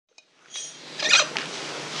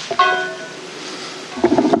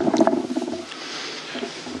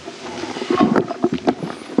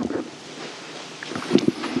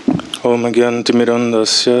Om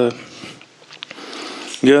Gyantimirandasya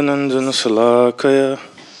Gyananjanasalakaya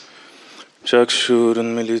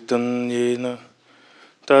Chakshurunmilitam Yena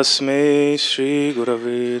Tasmai Shri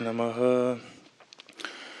Gurave Namaha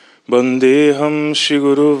Bandeham Shri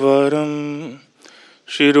Guruvaram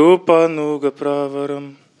Shri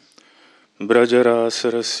Rupanugapravaram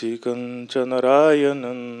Brajarasarasikan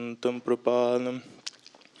Chanarayanantam Prapanam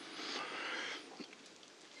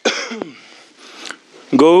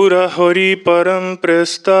Gaura Hari Param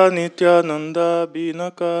Presta Nityananda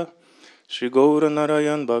Binaka Shri Gaura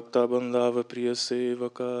Narayan Bhakta Bandhava Priya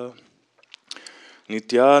Sevaka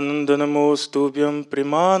Nityananda Namostubhyam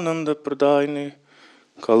Primananda Pradayane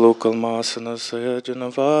Kalo Kalmasana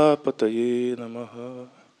Sayajanava Pataye Namaha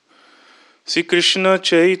Sri Krishna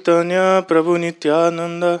Chaitanya Prabhu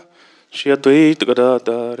Nityananda Shri Advaita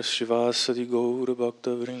Gadadhar Shivasadi Gaura Bhakta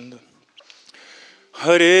Vrinda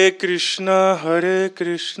Hare Krishna,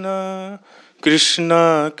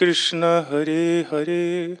 Krishna Krishna, Hare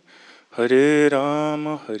Hare, Hare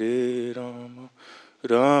Rama,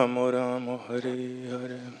 Rama Rama, Hare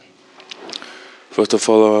Hare. First of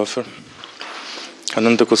all, I offer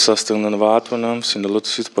Ananta Kosastang Nanavatvanams in the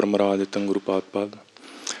Lotus Feet Paramaraditam Guru Padpada.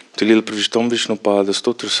 Tilil Pravishtam Vishnupada,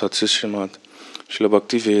 Stotra Satsis Srimad, Srila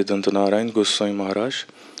Bhakti Vedanta Narayan Goswami Maharaj,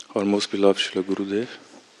 our most beloved Srila Gurudev.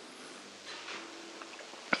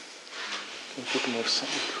 Put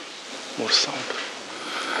more sound.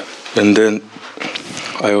 And then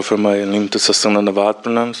I offer my unlimited Sastanga Navad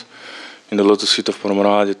pranams in the lotus feet of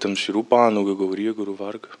Paramaraditam Shri Rupanuga Gauriya Guru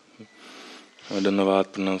Varga. And the Navad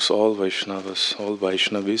pranams all Vaishnavas, all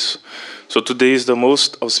Vaishnavis. So today is the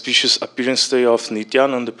most auspicious appearance day of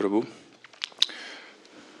Nityananda Prabhu.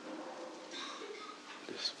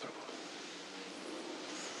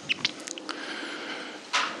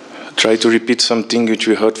 Try to repeat something which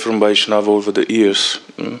we heard from Vaishnava over the years.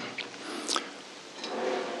 And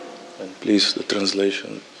please, the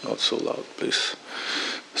translation, not so loud, please.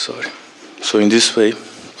 Sorry. So in this way,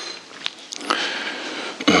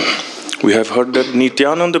 we have heard that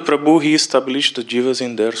Nityananda Prabhu, he established the Jivas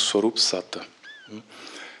in their Swarup Sata.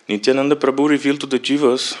 Nityananda Prabhu revealed to the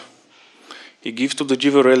Jivas, he gives to the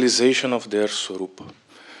Jiva realization of their Swarupa,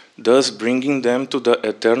 thus bringing them to the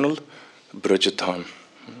eternal Brajadham.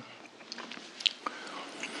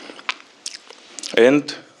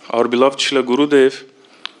 And our beloved Srila Gurudev,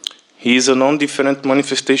 he is a non-different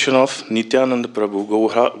manifestation of Nityananda Prabhu.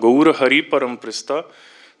 Gaura Hari Param Presta,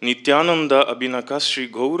 Nityananda Abhinaka Shri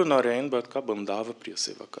Gaura Narayan Bhatka Bandhava Priya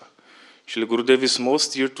Sevaka. Srila Gurudev is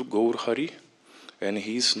most dear to Gaur Hari, and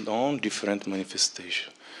he is non-different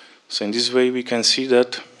manifestation. So in this way we can see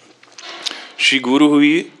that Shri Guru,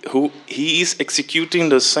 he is executing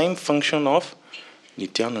the same function of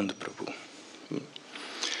Nityananda Prabhu.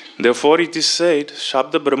 Therefore it is said,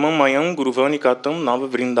 Shabda Brahma Mayam Guruvanikatam Nava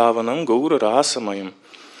Vrindavanam Gaura Rahasamayam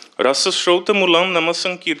Rasa Shrota Mulam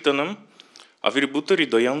Namasankirtanam Avirbhuta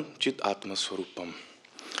Ridayam Chit Atma Swarupam.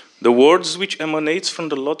 The words which emanates from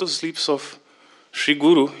the lotus lips of Sri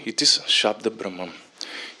Guru, it is Shabda Brahman.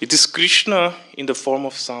 It is Krishna in the form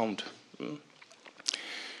of sound.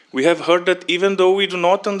 We have heard that even though we do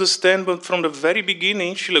not understand, but from the very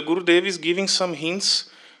beginning, Srila Gurudev is giving some hints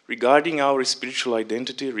regarding our spiritual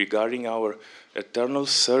identity, regarding our eternal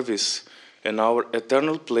service and our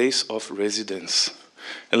eternal place of residence.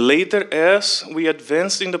 And later, as we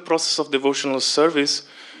advance in the process of devotional service,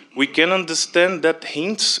 we can understand that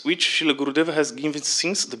hints which Srila Gurudeva has given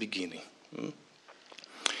since the beginning.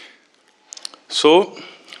 So,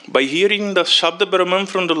 by hearing the Shabda Brahman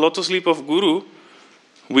from the lotus lip of Guru,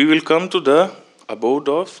 we will come to the abode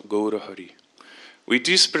of Gaura Hari, which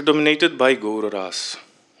is predominated by Gaura Ras.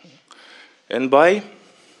 And by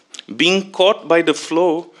being caught by the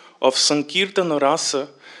flow of Sankirtana Rasa,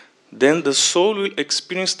 then the soul will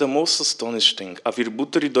experience the most astonishing,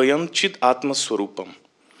 Avirbhuta Ridayam Chid Atma Swarupam.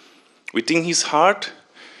 Within his heart,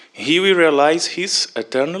 he will realize his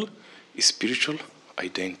eternal spiritual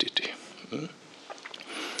identity.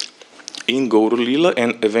 In Gaura Lila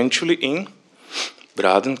and eventually in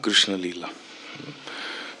Radha Krishna Lila.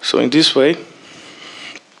 So in this way,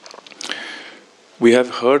 we have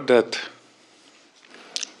heard that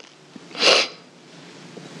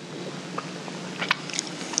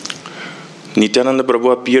Nityananda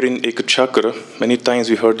Prabhu appeared in Ekachakra. Many times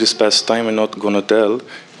we heard this past time, I'm not going to tell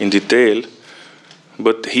in detail.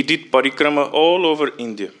 But he did parikrama all over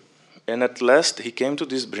India. And at last he came to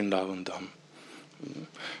this Vrindavan Dham.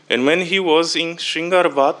 And when he was in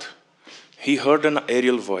Shringarvat, he heard an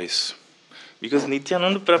aerial voice. Because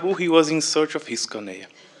Nityananda Prabhu, he was in search of his Kanhaiya.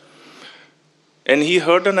 And he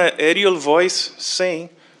heard an aerial voice saying,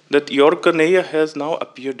 that your Kanhaiya has now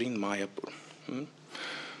appeared in Mayapur.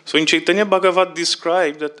 So in Chaitanya Bhagavat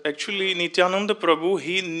described that actually Nityananda Prabhu,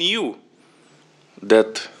 he knew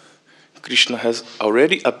that Krishna has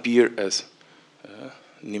already appeared as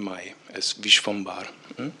Nimai, as Vishvambar.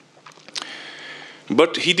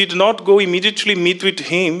 But he did not go immediately meet with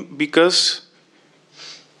him because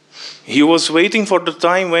he was waiting for the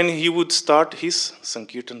time when he would start his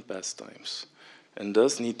Sankirtan pastimes. And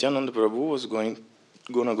thus Nityananda Prabhu was going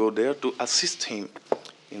to go there to assist him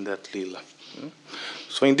in that Leela.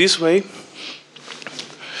 So in this way,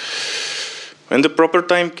 when the proper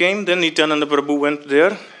time came, then Nityananda Prabhu went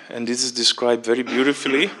there, and this is described very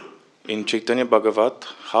beautifully in Chaitanya Bhagavat,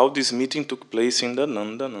 how this meeting took place in the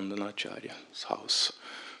Nandanacharya's house.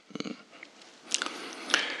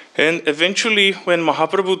 And eventually, when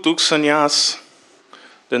Mahaprabhu took sannyas,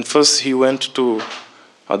 then first he went to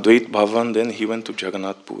Advait Bhavan, then he went to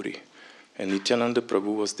Jagannath Puri. And Nityananda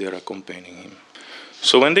Prabhu was there accompanying him.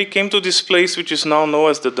 So when they came to this place, which is now known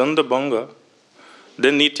as the Danda Banga,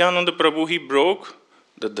 then Nityananda Prabhu, he broke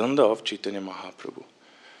the Danda of Chaitanya Mahaprabhu.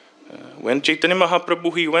 When Chaitanya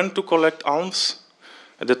Mahaprabhu, he went to collect alms,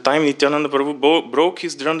 at the time Nityananda Prabhu broke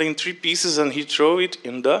his Danda in 3 pieces and he threw it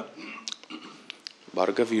in the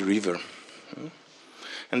Bhargavi river.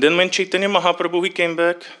 And then when Chaitanya Mahaprabhu, he came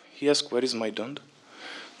back, he asked, where is my Danda?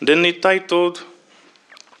 Then Nitai told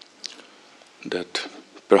that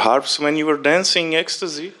perhaps when you were dancing in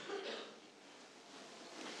ecstasy,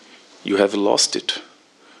 you have lost it.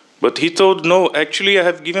 But he told, no, actually I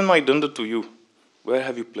have given my Danda to you. Where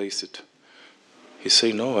have you placed it? He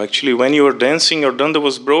said, no, actually when you were dancing, your Danda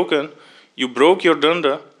was broken. You broke your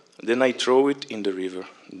Danda, then I throw it in the river.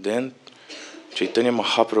 Then Chaitanya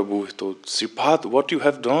Mahaprabhu told, Sripad, what you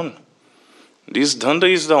have done? This Danda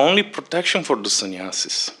is the only protection for the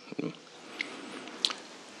sannyasis.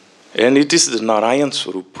 And it is the Narayan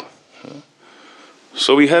Swarup.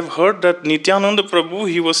 So we have heard that Nityananda Prabhu,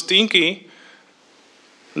 he was thinking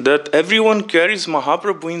that everyone carries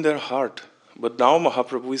Mahaprabhu in their heart. But now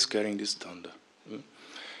Mahaprabhu is carrying this Danda.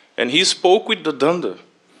 And he spoke with the Danda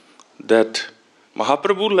that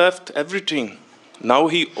Mahaprabhu left everything. Now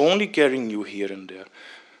he only carrying you here and there.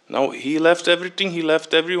 Now he left everything, he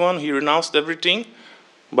left everyone, he renounced everything.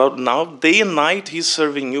 But now day and night he's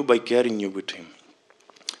serving you by carrying you with him.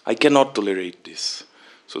 I cannot tolerate this.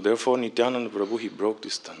 So therefore Nityananda Prabhu, he broke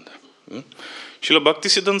this Danda. Srila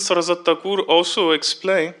Bhaktisiddhanta Saraswati Thakur also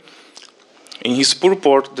explained in his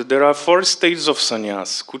purport that there are 4 stages of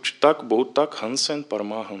sannyas: Kuchitak, Bhutak, Hansa and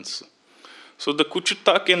Paramahansa. So the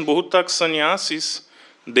Kuchitak and Bhutak sannyasis,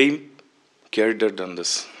 they carry their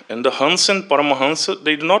dandas. And the Hansa and Paramahansa,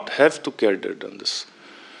 they do not have to carry their dandas.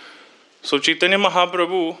 So Chaitanya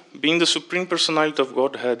Mahaprabhu, being the Supreme Personality of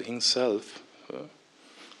Godhead himself,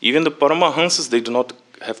 even the Paramahansas, they do not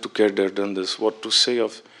have to carry their dandas. What to say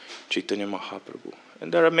of Chaitanya Mahaprabhu?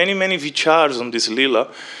 And there are many, many vichars on this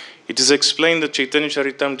Leela. It is explained that Chaitanya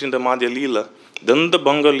Charitamrita in the Madhya Leela, Danda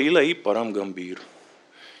Banga Leela hi Param Gambhir.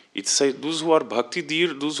 It says those who are bhakti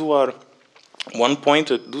deer, those who are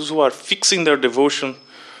one-pointed, those who are fixing their devotion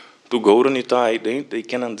to Gaura Nitai, they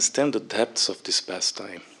can understand the depths of this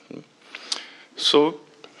pastime. So,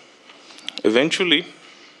 eventually,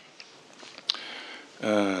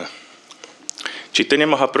 Chaitanya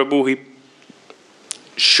Mahaprabhu, he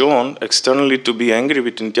shown externally to be angry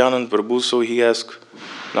with Nityananda Prabhu, so he asked,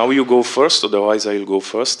 now you go first, otherwise I will go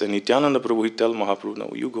first. And Nityananda Prabhu, he tell Mahaprabhu,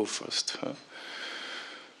 no, you go first.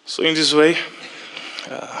 So in this way,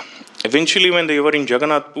 eventually when they were in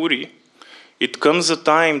Jagannath Puri, it comes a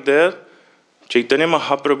time there, Chaitanya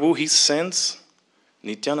Mahaprabhu, he sends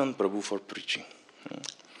Nityananda Prabhu for preaching.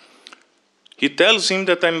 He tells him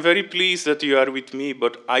that I'm very pleased that you are with me,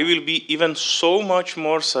 but I will be even so much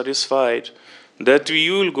more satisfied that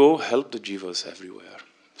you will go help the jivas everywhere.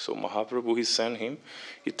 So Mahaprabhu, he sent him.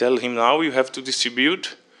 He tell him, now you have to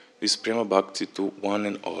distribute this Prema Bhakti to one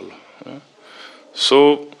and all.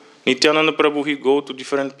 So Nityananda Prabhu, he go to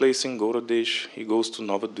different places in Gauradesh. He goes to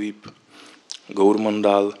Navadvip, Gaur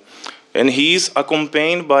Mandal. And he is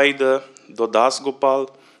accompanied by the Das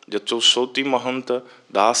Gopal, the Chausoti Mahanta,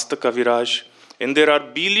 the Asta Kaviraj. And there are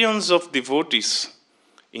billions of devotees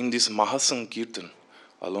in this Mahasankirtan,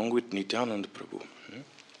 along with Nityananda Prabhu.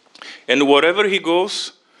 And wherever he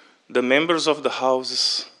goes, the members of the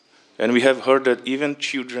houses, and we have heard that even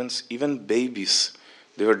children, even babies,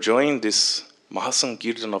 they were joining this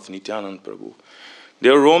Mahasankirtan of Nityananda Prabhu. They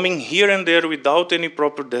are roaming here and there without any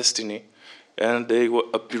proper destiny, and they were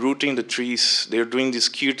uprooting the trees. They are doing this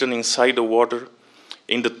kirtan inside the water,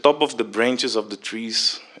 in the top of the branches of the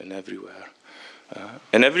trees, and everywhere.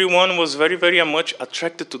 And everyone was very, very much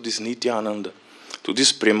attracted to this Nityananda. to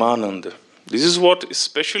this Premananda. This is what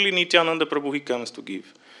especially Nityananda Prabhu he comes to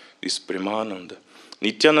give, this Premananda.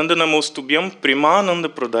 Nityananda namostubhyam Premananda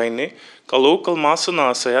pradayne kalokal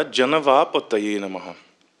masanasaya janavapataye namaha.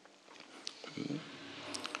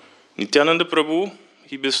 Nityananda Prabhu,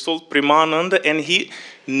 he bestowed Premananda and he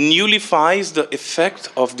nullifies the effect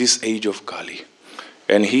of this age of Kali.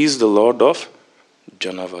 And he is the Lord of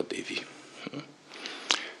Janava Devi.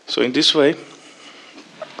 So in this way,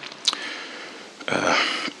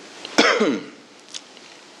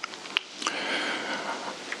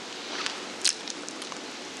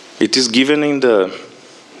 it is given in the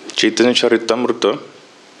Chaitanya Charitamrita,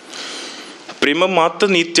 Prema Mata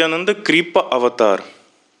Nityananda Kripa Avatar.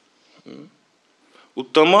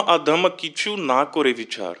 Uttama Adhama Kichu na kore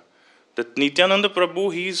vichar. That Nityananda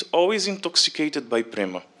Prabhu, he is always intoxicated by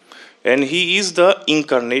prema. And he is the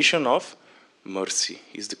incarnation of mercy.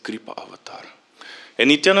 He is the Kripa avatar. And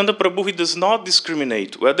Nityananda Prabhu, he does not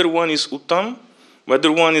discriminate whether one is Uttam,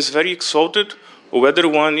 whether one is very exalted, or whether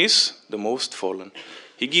one is the most fallen.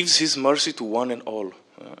 He gives his mercy to one and all.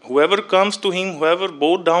 Whoever comes to him, whoever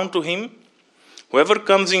bows down to him, whoever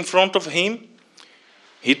comes in front of him,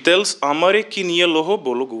 he tells, Amare ki niya loho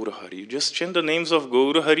bolo Gaura Hari. You just chant the names of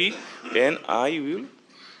Gaura Hari and I will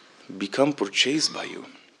become purchased by you.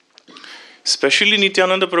 Especially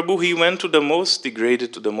Nityananda Prabhu, he went to the most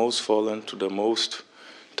degraded, to the most fallen, to the most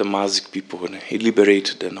tamasic people. And he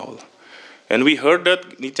liberated them all. And we heard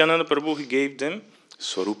that Nityananda Prabhu, he gave them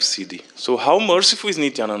Swarup Siddhi. So how merciful is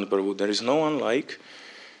Nityananda Prabhu? There is no one like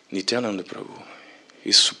Nityananda Prabhu.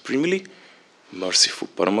 He is supremely merciful.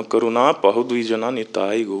 Parama Karuna Pahudvijana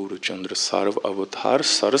Nitai Gaura Chandra Sarv Avatar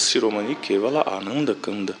Sarasiromani Kevala Ananda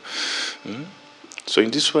Kanda. So in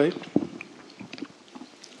this way,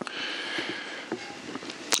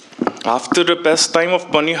 after the pastime of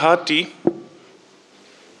Panihati,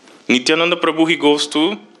 Nityananda Prabhu, he goes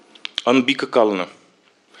to Ambika Kalna.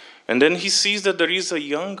 And then he sees that there is a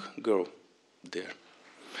young girl there.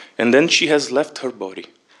 And then she has left her body.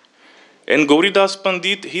 And Gauridas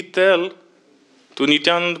Pandit, he tells to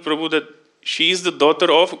Nityananda Prabhu that she is the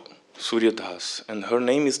daughter of Surya Das and her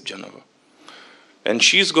name is Janava. And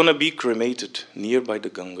she is going to be cremated nearby the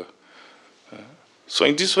Ganga. So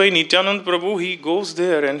in this way, Nityananda Prabhu, he goes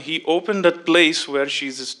there and he opened that place where she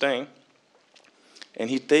is staying and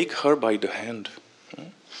he take her by the hand.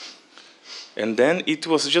 And then it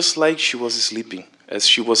was just like she was sleeping, as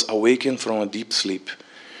she was awakened from a deep sleep.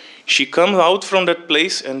 She comes out from that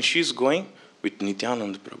place and she's going with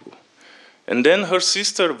Nityananda Prabhu. And then her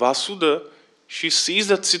sister Vasuda, she sees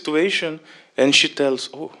that situation and she tells,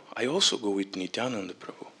 oh, I also go with Nityananda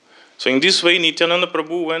Prabhu. So in this way, Nityananda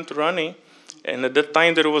Prabhu went running, and at that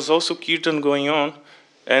time there was also Kirtan going on,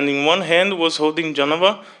 and in one hand was holding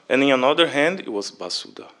Janava, and in another hand it was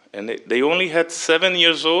Vasuda. And they only had 7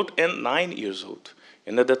 years old and 9 years old.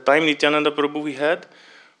 And at that time Nityananda Prabhu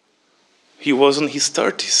he was in his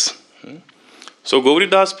 30s. So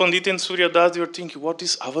Gauridas Pandit and Surya Das, they were thinking, what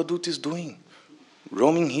is Avadut is doing?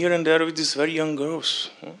 Roaming here and there with these very young girls.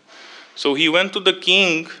 So he went to the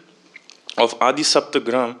king of Adi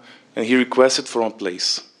Saptagram and he requested for a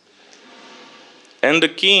place. And the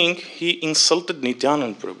king, he insulted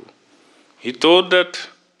Nityananda Prabhu. He told that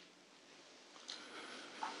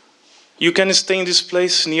you can stay in this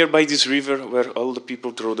place nearby this river where all the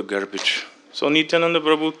people throw the garbage. So Nityananda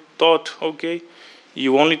Prabhu thought, okay,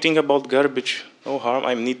 you only think about garbage. No harm.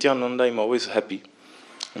 I'm Nityananda. I'm always happy.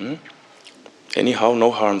 Anyhow,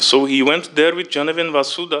 no harm. So he went there with Janava and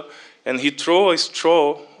Vasuda, and he threw a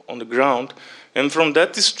straw on the ground, and from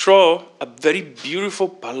that straw, a very beautiful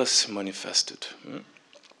palace manifested.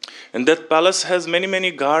 And that palace has many,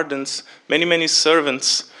 many gardens, many, many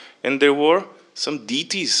servants, and there were some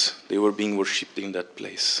deities. They were being worshipped in that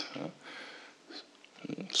place.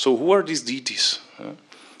 So who are these deities?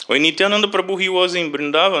 When Nityananda Prabhu, he was in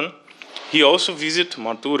Vrindavan, he also visited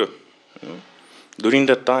Mathura during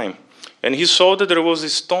that time. And he saw that there was a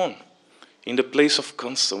stone in the place of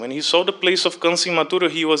Kansa. When he saw the place of Kansa in Mathura,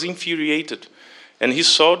 he was infuriated. And he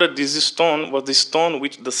saw that this stone was the stone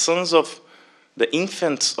which the sons of the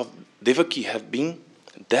infants of Devaki have been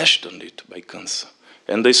dashed on it by Kansa.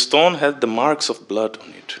 And the stone had the marks of blood on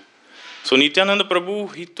it. So Nityananda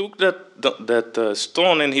Prabhu, he took that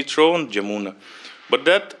stone and he threw on Jamuna. But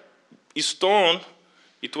that stone,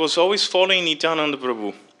 it was always following Nityananda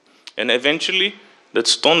Prabhu. And eventually, that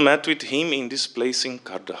stone met with him in this place in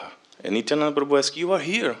Kardaha. And Nityananda Prabhu asked, you are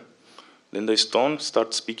here. Then the stone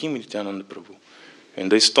started speaking with Nityananda Prabhu. And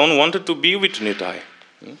the stone wanted to be with Nitai.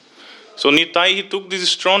 So Nitai, he took this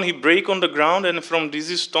stone, he break on the ground, and from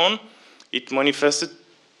this stone, it manifested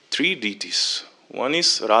 3 deities. One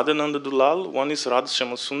is Radhananda Dulal, one is Radha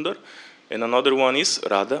Shyamal Sundar, and another one is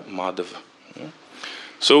Radha Madhava.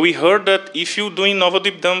 So we heard that if you doing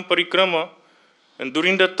Navadvip Dham Parikrama, and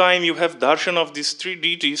during that time you have darshan of these three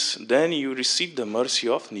deities, then you receive the mercy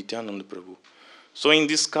of Nityananda Prabhu. So in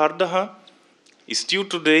this Kardaha, still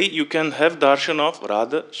today you can have darshan of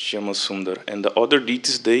Radha Shyamal Sundar, and the other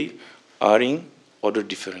deities, they are in other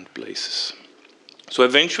different places. So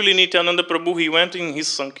eventually Nityananda Prabhu, he went in his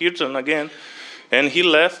Sankirtan again, and he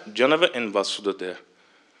left Janava and Vasuda there.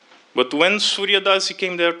 But when Suryadasi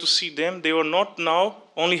came there to see them, they were not now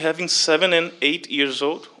only having 7 and 8 years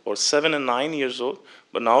old, or 7 and 9 years old,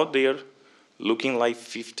 but now they are looking like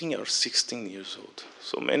 15 or 16 years old.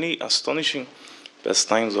 So many astonishing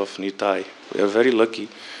pastimes of Nitai. We are very lucky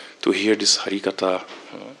to hear this Harikatha,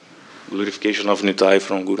 glorification of Nitai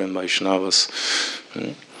from Guru and Vaishnavas.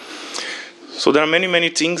 So there are many, many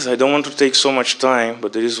things. I don't want to take so much time,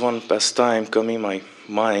 but there is one pastime coming in my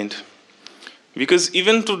mind. Because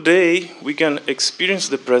even today, we can experience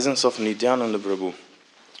the presence of Nityananda Prabhu.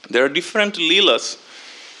 There are different leelas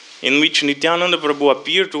in which Nityananda Prabhu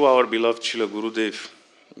appeared to our beloved Srila Gurudev.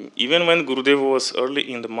 Even when Gurudev was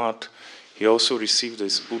early in the mat, he also received the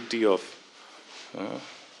sputi of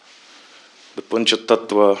the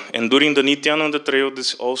Panchatattva. And during the Nityananda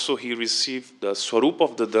Trayodasi also he received the Swarup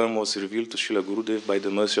of the Dhamma was revealed to Srila Gurudev by the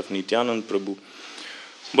mercy of Nityananda Prabhu.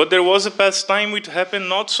 But there was a past time which happened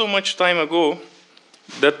not so much time ago,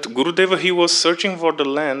 that Gurudeva, he was searching for the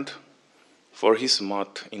land for his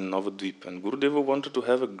mat in Navadvip. And Gurudeva wanted to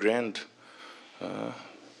have a grand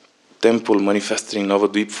temple manifested in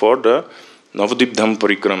Navadvip for the Navadvip Dham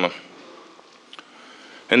Parikrama.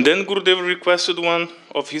 And then Gurudeva requested one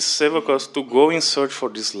of his sevakas to go in search for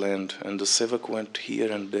this land. And the sevak went here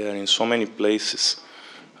and there in so many places.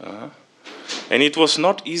 And it was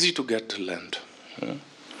not easy to get the land.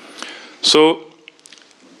 So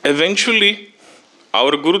eventually,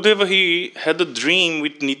 our Gurudeva, he had a dream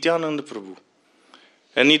with Nityananda Prabhu.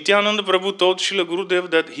 And Nityananda Prabhu told Srila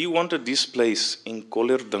Gurudev that he wanted this place in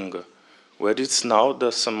Kolerdanga, where it's now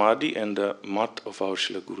the Samadhi and the mat of our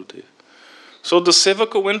Srila Gurudev. So the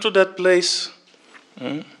Sevaka went to that place,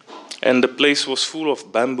 and the place was full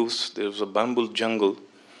of bamboos. There was a bamboo jungle.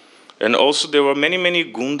 And also there were many,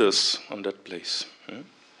 many gundas on that place.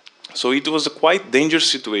 So it was a quite dangerous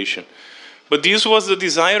situation. But this was the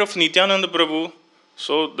desire of Nityananda Prabhu.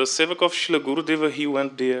 So the Sevak of Srila Gurudeva, he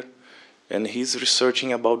went there, and he's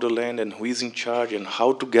researching about the land and who is in charge and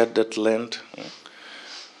how to get that land.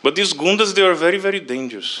 But these gundas, they were very, very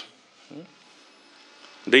dangerous.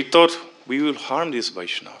 They thought, we will harm this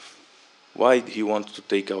Vaishnav. Why he wants to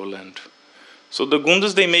take our land? So the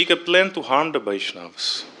gundas, they make a plan to harm the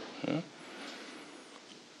Vaishnavas.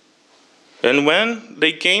 And when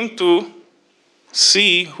they came to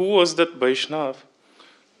see who was that Vaishnav,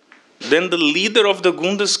 then the leader of the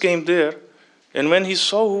gundas came there, and when he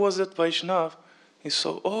saw who was that Vaishnav, he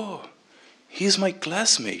saw, oh, he's my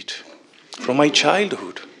classmate from my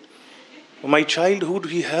childhood. From my childhood,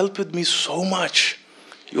 he helped me so much.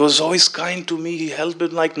 He was always kind to me. He helped me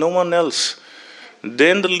like no one else.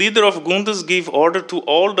 Then the leader of gundas gave order to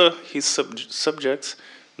all his subjects,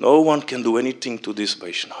 no one can do anything to this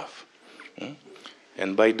Vaishnav.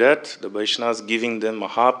 And by that, the Vaishnavas giving them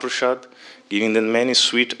Mahaprasad, giving them many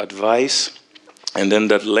sweet advice. And then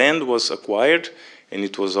that land was acquired, and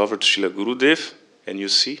it was offered to Srila Gurudev. And you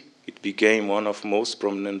see, it became one of most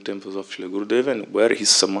prominent temples of Srila Gurudev, and where his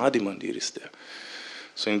Samadhi Mandir is there.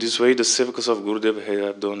 So in this way, the Sevakas of Gurudev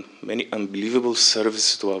have done many unbelievable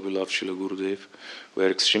services to our beloved Srila Gurudev. We are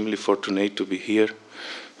extremely fortunate to be here.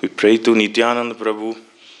 We pray to Nityananda Prabhu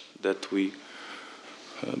that we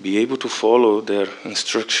be able to follow their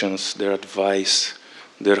instructions, their advice,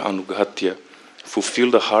 their anugatya,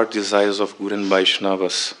 fulfill the heart desires of Guru and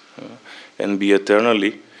Vaishnavas, and be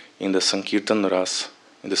eternally in the Sankirtan Ras,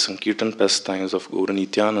 in the Sankirtan pastimes of Guru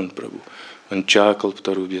Nityananda Prabhu. Vancha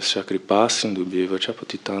kalptarubhyasya kripa sindhubhyeva cha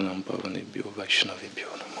patitanam pavanebhyo Vaishnavebhyo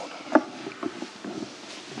namo namaha.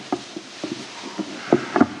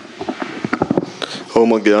 Om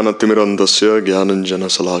Jnanatimirandasya Jnananjana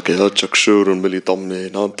Salakaya Chakshurunmilitam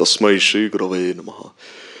Yena Tasmai Shri Gurave Namaha.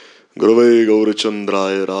 Gurave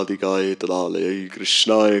Gaurachandraya Radhikaya Tadalaya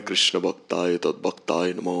Krishnaya Krishna Bhaktaya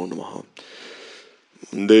Tadbhaktaya Namo Namaha.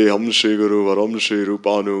 Deham Shri Guru Varam Shri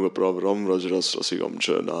Rupanu Pravaram Rajras Rasigam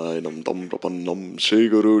Chanayam Tam Prapannam Shri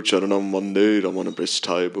Guru Charanam Vande Ramana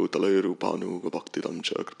Prishthaya Bhutale Rupanu Bhaktitam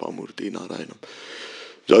Chakrapamurti Narayanam.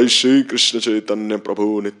 Jai Shri Krishna Chaitanya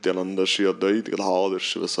Prabhu Nityananda Shri Advaita Gadadhar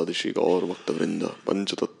Shivasadi Shri Gaur Bhakta Vrinda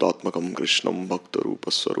Panchatattvatmakam Krishnam Bhakta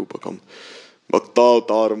Rupa Swarupakam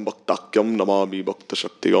Bhaktaavatam Bhaktakyam Namami Bhakta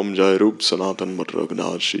Shaktigam Jai Rup Sanatan Mat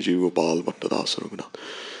Raghunath Shri Jiva Gopal Bhattadas Raghunath.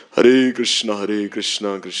 Hare Krishna,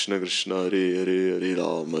 Krishna Krishna, Hare Hare, Hare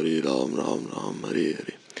Ram, Ram Ram, Hare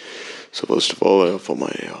Hare. So first of all, I offer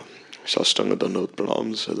my Shastanga Dandavat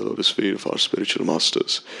Pranams at the lotus feet of our spiritual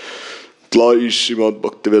masters. Tlai Srimad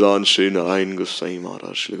Bhaktivedanta Shri Narayan Goswami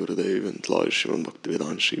Maharaj Shri Gurudev and Tlai Srimad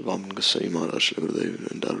Bhaktivedanta Shri Vaman Goswami Maharaj Shri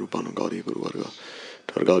Gurudev and Darupanagari Guru Varga,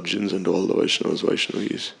 to our Guardians and to all the Vaishnavas,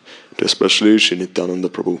 Vaishnavis, to especially Shri Nityananda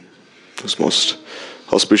Prabhu, whose most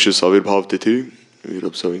auspicious Avirbhav Tithi we are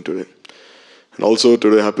observing today. And also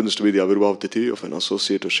today happens to be the Avirbhav Tithi of an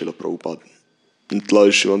associate of Srila Prabhupada, Tlai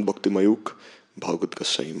Srimad Bhakti Mayuk Bhagavat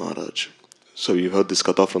Goswami Maharaj. So we heard this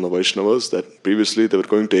katha from the Vaishnavas that previously they were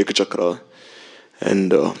going to Ekachakra,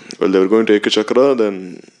 and they were going to Ekachakra,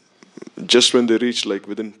 then just when they reached like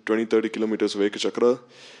within 20-30 kilometers of Ekachakra,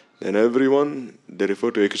 then everyone, they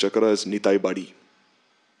refer to Ekachakra as Nitai Badi.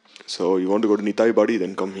 So you want to go to Nitai Badi,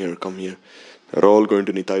 then come here. They're all going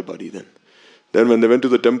to Nitai Badi then. Then when they went to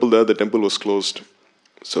the temple there, the temple was closed.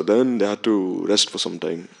 So then they had to rest for some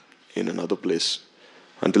time in another place,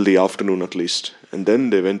 until the afternoon at least. And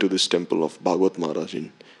then they went to this temple of Bhagavat Maharaj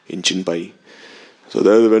in Chinpai. So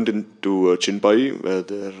there they went into Chinpai, where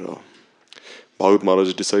their Bhagavat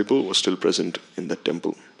Maharaj's disciple was still present in that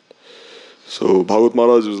temple. So Bhagavat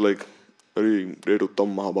Maharaj was like very great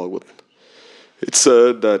Uttam Mahabhagavat. It's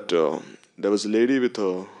said that there was a lady with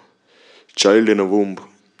a child in a womb,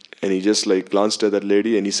 and he just like glanced at that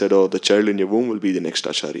lady and he said, "Oh, the child in your womb will be the next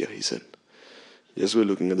Acharya," he said. Yes, we're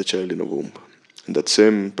looking at the child in a womb. And that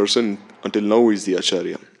same person until now is the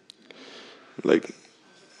Acharya. Like,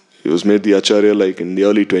 he was made the Acharya like in the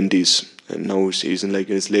early 20s, and now he's in like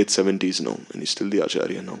in his late 70s now, and he's still the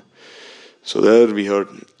Acharya now. So there we heard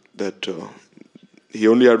that he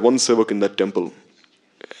only had one sevak in that temple,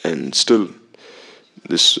 and still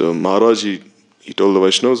this Maharaj, he told the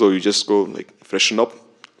Vaishnavas, "Oh, you just go like freshen up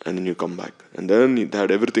and then you come back." And then they had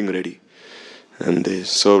everything ready. And they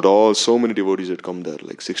served so many devotees had come there,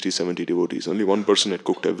 like 60-70 devotees. Only one person had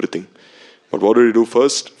cooked everything. But what did he do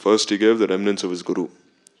first? First he gave the remnants of his Guru.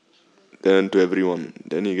 Then to everyone.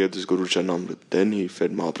 Then he gave this Guru Charnamrit. Then he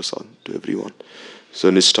fed Mahaprasad to everyone. So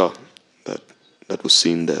Nishtha, that was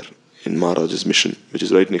seen there in Maharaj's mission, which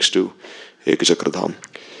is right next to Ekachakra Dham.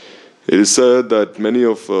 It is said that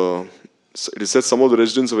some of the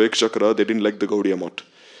residents of Ekachakra, they didn't like the Gaudiya Math,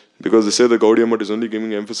 because they say the Gaudiya Math is only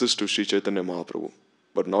giving emphasis to Sri Chaitanya Mahaprabhu,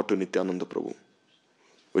 but not to Nityananda Prabhu,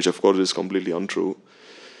 which of course is completely untrue.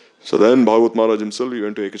 So then Bhagavat Maharaj himself, he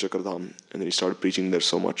went to Ekachakra Dham, and then he started preaching there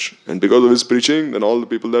so much. And because of his preaching, then all the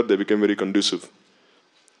people there, they became very conducive,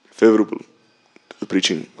 favorable to the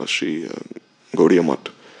preaching of Sri Gaudiya Math.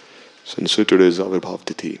 So today is Avirbhav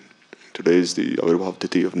Tithi. Today is the Avirbhav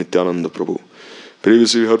Tithi of Nityananda Prabhu.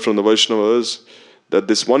 Previously we heard from the Vaishnavas that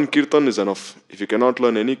this one kirtan is enough. If you cannot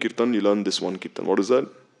learn any kirtan, you learn this one kirtan. What is that?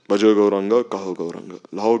 Bhajo Gauranga, Kaho Gauranga,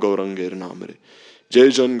 Laho Gauranga Namare, Jai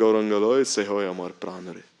Jan Gauranga Loy, Sehoy Amar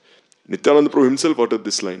Pranare. Nityananda Prabhu himself uttered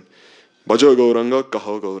this line. Bhajo Gauranga,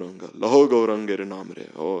 Kaho Gauranga, Laho Gauranga Namare.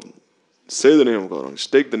 Oh, say the name of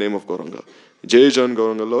Gauranga, take the name of Gauranga. Jai Jan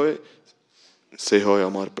Gauranga Loy, Sehoy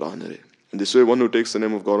Amar Pranare. In this way, one who takes the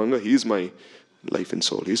name of Gauranga, he is my life and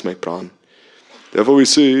soul, he is my pran. Therefore we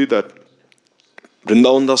see that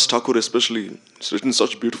Vrindavan Das Thakur especially has written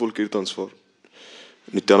such beautiful kirtans for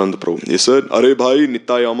Nityananda Prabhu. He said, "Are bhai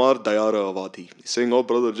Nitai Amar Dayara Avadhi." He's saying, "Oh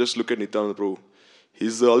brother, just look at Nityananda Prabhu.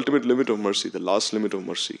 He's the ultimate limit of mercy, the last limit of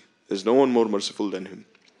mercy. There's no one more merciful than him.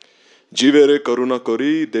 Jivere Karuna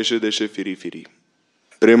Kori, Deshe Deshe Firi Firi.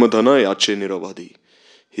 Premadhana Yache Niravadhi."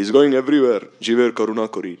 He's going everywhere, Jiver Karuna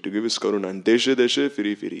Kori, to give his Karuna. And Deshe Deshe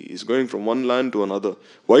Firi Firi. He's going from one land to another.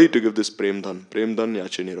 Why? To give this Prem Dhan. Prem Dhan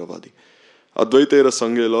Yache Niravadhi. Advaitera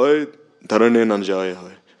Sange Loy, Dharane Nanjaya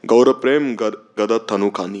Hoy. Gaura Prem Gada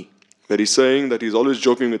Tanukani. Where he's saying that he's always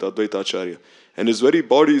joking with Advaita Acharya. And his very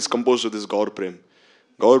body is composed of this Gaur Prem.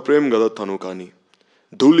 Gaur Prem Gada Tanukani.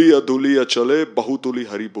 Dhuliya Chale, Bahutuli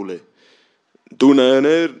Hari Bule.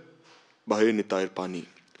 Dunayaner Bahe Nitair Pani.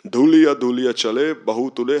 Dhuliya Chale,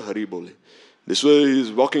 Bahutule Hari Bole. This way he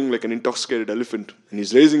is walking like an intoxicated elephant. And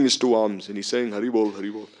he's raising his two arms and he's saying Hari Bol, Hari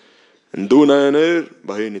Bol. And Dunayaner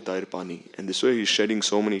Bahe Nitair Pani. And this way he's shedding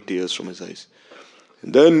so many tears from his eyes.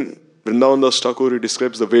 And then Vrindavan Das Thakur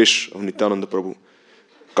describes the Vesh of Nityananda Prabhu.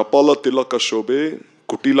 Kapala Tilaka Shobe,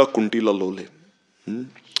 Kutila Kuntila Lole.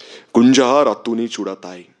 Kunjaha Ratuni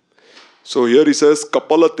Chudatai. So here he says,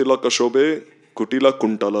 Kapala Tilaka Shobe, Kutila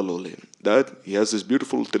Kuntala Lole. That he has this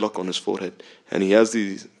beautiful tilak on his forehead. And he has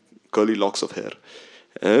these curly locks of hair.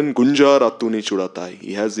 And Gunja Ratuni Chudatai.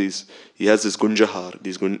 He has this Gunjahar,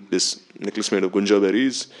 this necklace made of Gunja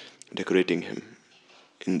berries, decorating him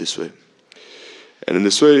in this way. And in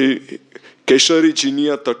this way, Keshari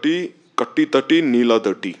Chinia Tati, Katti Tati, Nila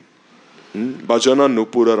Tati. Bhajana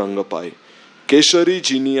Nupura Rangapai. Keshari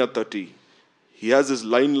Chinia Tati. He has this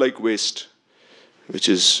line-like waist, which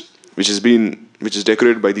is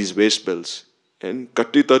decorated by these waist bells. And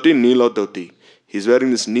Katti Tati, Nila Dhoti. He's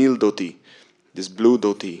wearing this Neel dhoti, this blue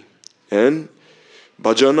dhoti. And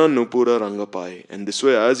Bhajana Nupura Rangapai. And this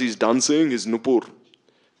way, as he's dancing, his Nupur,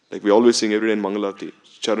 like we always sing every day in Mangalarti,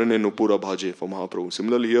 Charane Nupura Bhaje for Mahaprabhu.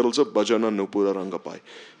 Similarly, here also, Bhajana Nupura Rangapai.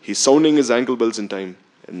 He's sounding his ankle bells in time,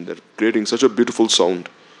 and they're creating such a beautiful sound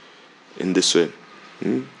in this way.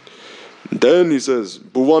 Then he says,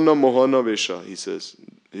 Bhuvana Mohana Vesha. He says,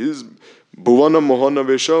 his Bhuvana Mohana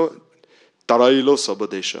Vesha Tarailo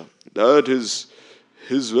Sabadesha. That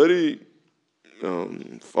his very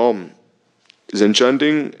form is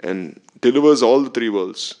enchanting and delivers all the three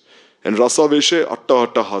worlds. And Rasa Veshe Atta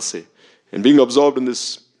Atta Hase. And being absorbed in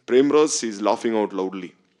this Prem Ras, he is laughing out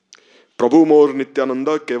loudly. Prabhu Mor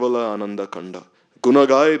Nityananda Kevala Ananda Kanda.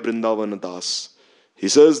 Gunagai Brindavana Das. He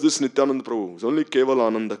says this Nityananda Prabhu is only Kevala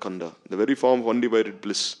Ananda Kanda, the very form of undivided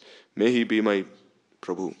bliss. May he be my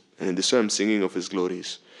Prabhu. And in this way I am singing of his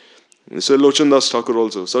glories. And this way Lochan Das Thakur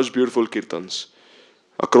also, such beautiful kirtans.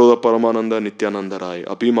 Akroda Paramananda Nityananda Rai.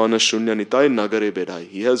 Abhimana Shunya Nitai Nagare Bedai.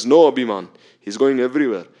 He has no Abhiman. He's going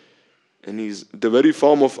everywhere. And he's the very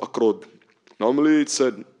form of Akrod. Normally it's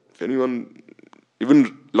said, if anyone,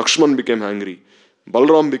 even Lakshman became angry,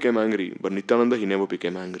 Balram became angry, but Nityananda, he never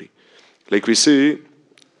became angry. Like we see,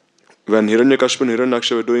 when Hiranyakashpu and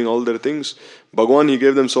Hiranyaksha were doing all their things, Bhagwan, he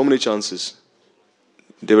gave them so many chances.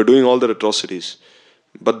 They were doing all their atrocities.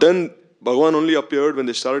 But then Bhagwan only appeared when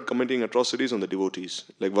they started committing atrocities on the devotees.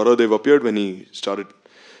 Like Varadev appeared when he started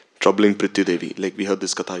troubling Prithvi Devi, like we heard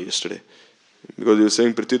this katha yesterday. Because he was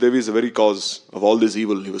saying Prithvi Devi is the very cause of all this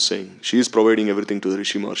evil, he was saying. She is providing everything to the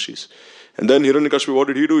Rishi Marshis. And then Hiranyakashipu, what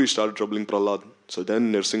did he do? He started troubling Prahlad. So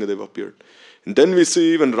then Nrsingadev appeared. And then we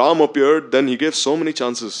see when Ram appeared, then he gave so many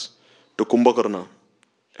chances to Kumbhakarna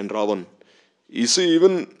and Ravan. You see,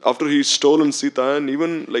 even after he stolen Sita, and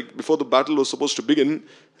even like before the battle was supposed to begin,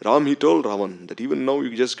 Ram, he told Ravan that even now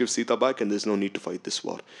you just give Sita back and there's no need to fight this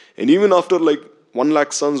war. And even after like 1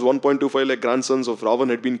 lakh sons, 1.25 lakh grandsons of Ravan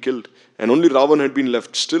had been killed, and only Ravan had been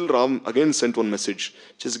left, still Ram again sent one message,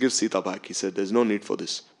 just give Sita back. He said, there's no need for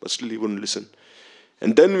this. But still he wouldn't listen.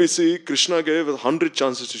 And then we see Krishna gave 100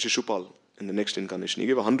 chances to Shishupal in the next incarnation. He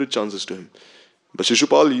gave 100 chances to him. But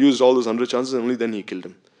Shishupal used all those 100 chances and only then he killed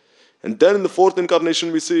him. And then in the 4th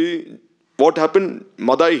incarnation we see what happened.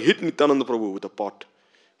 Madai hit Nityananda Prabhu with a pot.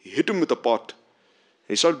 He hit him with a pot.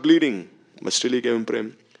 He started bleeding, but still he gave him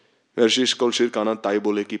prem. Vershish kol shir kana tai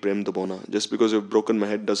bole ki prem dabona. Just because you've broken my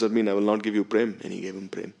head doesn't mean I will not give you prem. And he gave him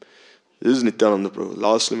prem. This is Nityananda Prabhu,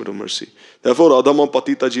 last limit of mercy. Therefore, Adama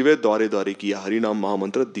Patita Jive Dware Dware Kiya Harinam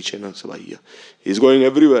Mahamantra Dichena Savaiya. He's going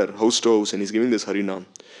everywhere, house to house, and he's giving this Harinam.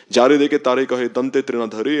 Jare deke tare kahe dante trina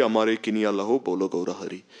dhare amare kiniya laho bolo Gaura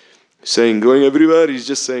Hari. Saying, going everywhere, he's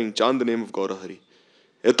just saying, chant the name of Gaura Hari.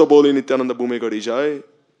 Eto bole Nityananda Bhume Gadi Jai,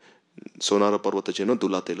 Sonara Parvata Jeno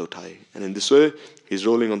Dulate Lotai. And in this way, he's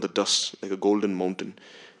rolling on the dust like a golden mountain.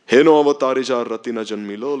 Heno avatare jar ratina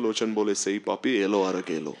janmilo, Lochan bole sei papi, elo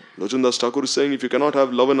arakelo. Lochan Das Thakur is saying, if you cannot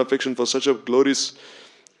have love and affection for such a glorious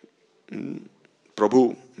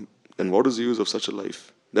Prabhu, then what is the use of such a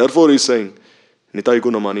life? Therefore he's saying, Nitai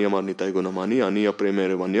gunamani amar nitai gunamani, aniya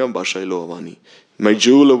premere vanya bashailo avani. My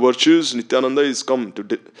jewel of virtues, Nityananda, is come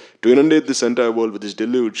to inundate this entire world with this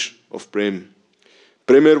deluge of prem.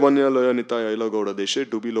 Premer vanya loya nitai aila gauda deshe,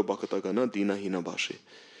 dubilo bhakata gana, dina hina bashe.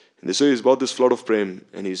 In this way, he's brought this flood of prem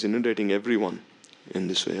and he's inundating everyone in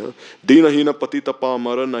this way. Dina hina patita pa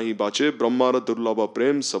amara nahi bache, brahmara durlabha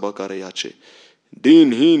prem sabakare yache.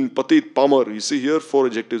 Deen, heen, patit, pamar. You see here 4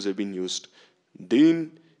 adjectives have been used.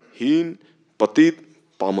 Deen, heen, patit,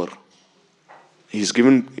 pamar. He's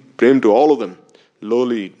given prem to all of them.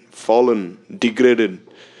 Lowly, fallen, degraded.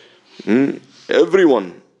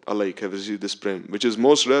 Everyone alike have received this prem, which is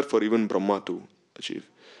most rare for even Brahma to achieve.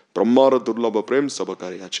 Brahmara durlabha prem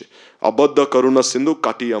sabakare yache. Abadda karuna sindhu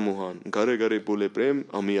kati amuhan. Gare gare bole prem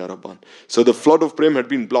ami araban. So the flood of prem had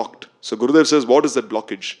been blocked. So Gurudev says, what is that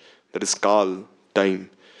blockage? That is kal, time.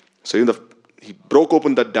 So he broke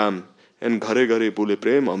open that dam. And gare gare bole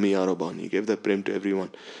prem ami araban. He gave that prem to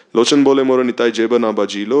everyone. Lochan bole moro nitai jeba na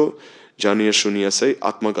bajilo. Janiya shuniya say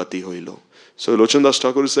atma gati hoilo. So Lochan Das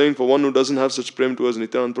Thakur is saying, for one who doesn't have such prem towards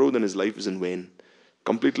Nityananda Prabhu, then his life is in vain.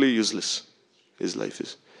 Completely useless. His life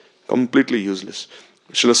is completely useless.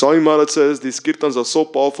 Srila Swami Maharaj says these kirtans are so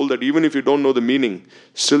powerful that even if you don't know the meaning,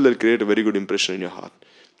 still they'll create a very good impression in your heart.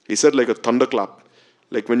 He said like a thunderclap.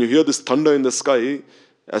 Like when you hear this thunder in the sky,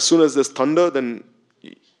 as soon as there's thunder, then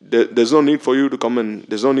there's no need for you to come and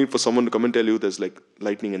there's no need for someone to come and tell you there's like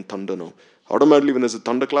lightning and thunder now. Automatically when there's a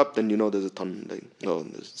thunderclap, then you know there's a thunder. Oh,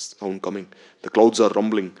 there's sound coming. The clouds are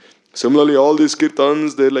rumbling. Similarly, all these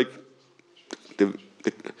kirtans, they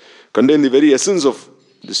contain the very essence of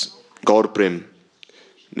this Gaur Prem.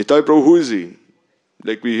 Nitai Prabhu, who is he?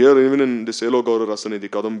 Like we hear even in this Elo Gaur Rasanidhi,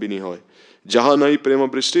 Kadambini Hoy. Jaha nahi prema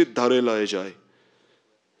brishti, dhare laye jai.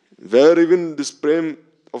 Where even this prem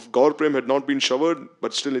of Gaur Prem had not been showered,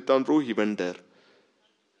 but still Nityananda Prabhu, he went there.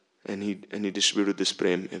 And he distributed this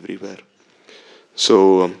prem everywhere.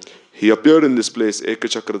 So he appeared in this place,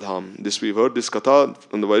 Ekachakra Dham. This we've heard this katha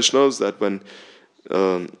from the Vaishnavas that when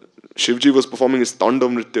Shivji was performing his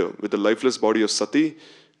Tandav Nritya with the lifeless body of Sati,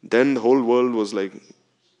 then the whole world was like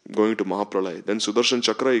going to Mahapralay. Then Sudarshan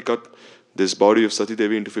Chakra, he cut this body of Sati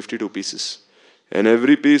Devi into 52 pieces. And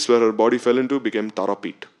every piece where her body fell into became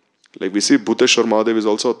Tarapit. Like we see Bhuteshwar Mahadev is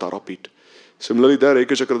also a Tarapit. Similarly there,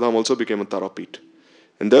 Ekachakra Dham also became a Tarapit.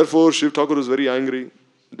 And therefore Shiv Thakur was very angry.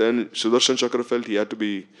 Then Sudarshan Chakra felt he had to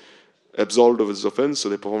be absolved of his offense, so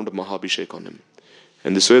they performed a Mahabhishek on him.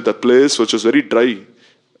 And this way that place, which was very dry,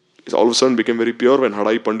 all of a sudden became very pure when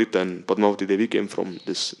Hadai Pandit and Padmavati Devi came from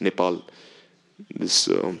this Nepal, this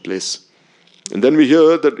place. And then we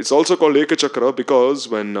hear that it's also called Ekachakra because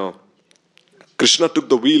when Krishna took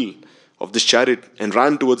the wheel of this chariot and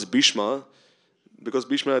ran towards Bhishma, because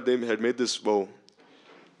Bhishma had made this vow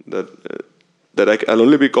that I'll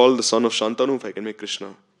only be called the son of Shantanu if I can make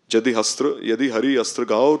Krishna. Yadi Hari Astra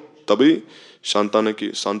Gao, Tabi Shantanu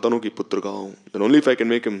ki Putra Gao. Then only if I can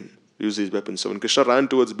make him use these weapons. So when Krishna ran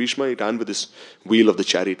towards Bhishma, he ran with this wheel of the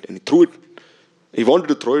chariot and he threw it. He wanted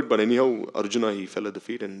to throw it, but anyhow, Arjuna, he fell at the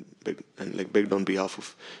feet and begged on behalf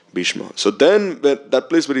of Bhishma. So then that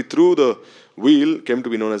place where he threw the wheel came to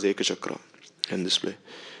be known as Ekachakra in this way.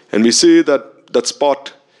 And we see that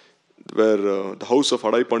spot where the house of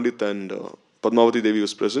Hadai Pandit and Padmavati Devi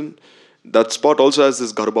was present, that spot also has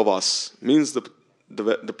this Garbhavas, means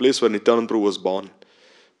the place where Nityananda Prabhu was born.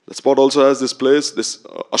 The spot also has this place, this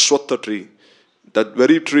Ashwatha tree, that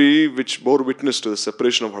very tree which bore witness to the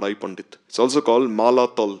separation of Hadai Pandit. It's also called Mala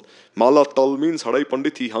Tal. Mala Tal means Hadai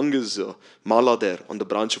Pandit, he hung his mala there on the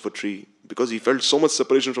branch of a tree because he felt so much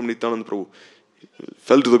separation from Nityananda Prabhu. He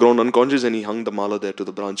fell to the ground unconscious and he hung the mala there to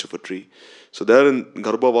the branch of a tree. So there in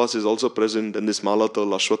Garbhavas is also present, and this Mala Tal,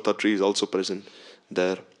 Ashwatha tree is also present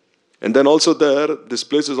there. And then also there, this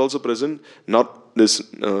place is also present, not this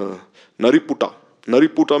Nariputa.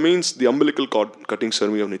 Nariputa means the umbilical cord cutting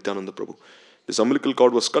ceremony of Nityananda Prabhu. This umbilical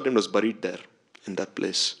cord was cut and was buried there, in that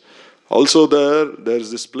place. Also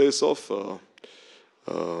there's this place of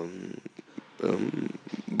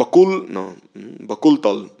Bakul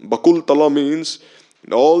Tal. Bakul Tala means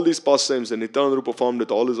all these pastimes that Nityananda performed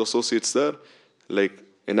with all his associates there, like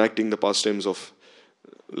enacting the pastimes of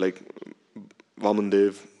like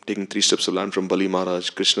Vamandev taking 3 steps of land from Bali Maharaj,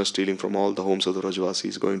 Krishna stealing from all the homes of the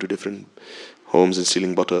Rajvasis, going to different homes and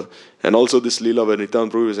stealing butter. And also this Leela where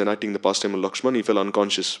Nityananda Prabhu was enacting the pastime of Lakshman, he fell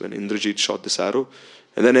unconscious when Indrajit shot this arrow.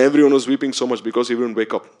 And then everyone was weeping so much because he wouldn't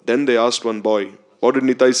wake up. Then they asked one boy, what did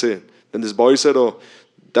Nitai say? Then this boy said, oh,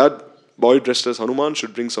 that boy dressed as Hanuman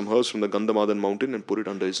should bring some herbs from the Gandhamadhan mountain and put it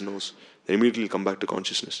under his nose. They immediately come back to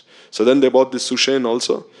consciousness. So then they bought this Sushen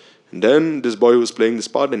also. And then this boy was playing this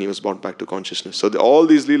part and he was brought back to consciousness. So all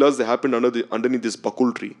these Leelas, they happened underneath this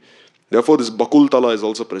Bakul tree. Therefore this Bakul Tala is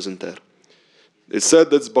also present there. It's said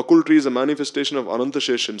that this Bakul tree is a manifestation of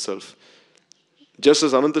Anantashesh himself. Just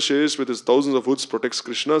as Anantashesh with his thousands of hoods protects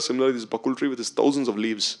Krishna, similarly this Bakul tree with his thousands of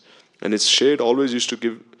leaves. And its shade always used to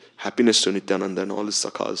give happiness to Nityananda and all his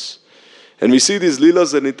sakhas. And we see these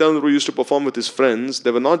Leelas that Nityananda used to perform with his friends.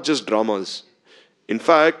 They were not just dramas. In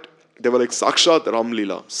fact, they were like Sakshat Ram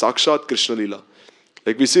Leela, Sakshat Krishna Leela.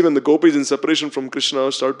 Like we see when the gopis in separation from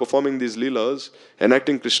Krishna started performing these Leelas,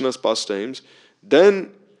 enacting Krishna's pastimes, then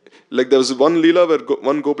like there was one Leela where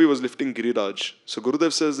one gopi was lifting Giriraj. So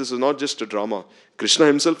Gurudev says this is not just a drama. Krishna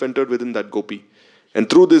himself entered within that gopi. And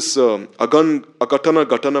through this Agatana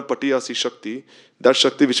Gatana Patiyasi Shakti, that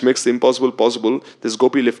Shakti which makes the impossible possible, this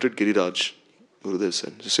gopi lifted Giriraj, Gurudev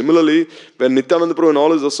said. So similarly, when Nityananda Prabhu and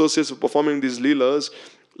all his associates were performing these Leelas,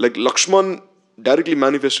 like Lakshman directly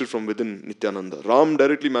manifested from within Nityananda. Ram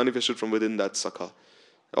directly manifested from within that Sakha.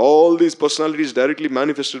 All these personalities directly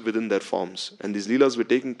manifested within their forms. And these Leelas were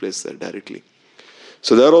taking place there directly.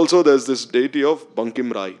 So there also there's this deity of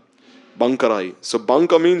Bankim Rai. Bankarai. So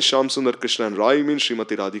Banka means Shyam Sundar Krishna and Rai means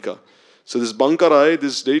Srimati Radhika. So this Bankarai,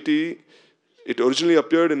 this deity, It originally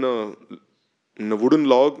appeared in a wooden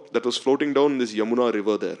log that was floating down this Yamuna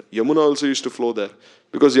river there. Yamuna also used to flow there.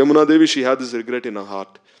 Because Yamuna Devi, she had this regret in her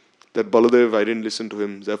heart that Baladev, I didn't listen to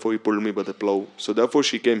him, therefore he pulled me by the plow. So therefore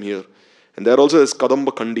she came here. And there also is Kadamba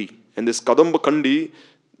Kandi. And this Kadamba Kandi,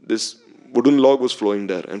 this wooden log was flowing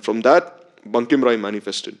there. And from that, Bankim Rai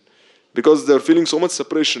manifested. Because they were feeling so much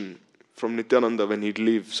separation from Nityananda when he'd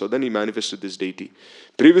leave. So then he manifested this deity.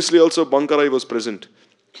 Previously also, Bankarai was present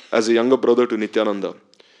as a younger brother to Nityananda.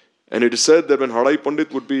 And it is said that when Hadai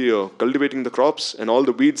Pandit would be cultivating the crops and all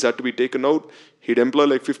the weeds had to be taken out, he'd employ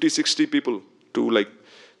like 50-60 people to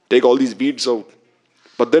take all these weeds out.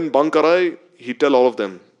 But then Bankarai, he'd tell all of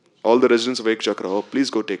them, all the residents of Ekchakra, oh, please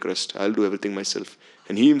go take rest. I'll do everything myself.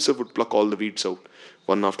 And he himself would pluck all the weeds out,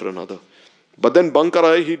 one after another. But then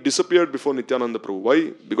Bankarai, he disappeared before Nityananda Prabhu.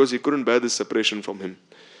 Why? Because he couldn't bear this separation from him.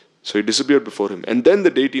 So he disappeared before him. And then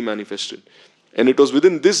the deity manifested. And it was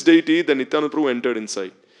within this deity that Nityananda Prabhu entered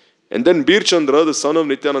inside. And then Bir Chandra, the son of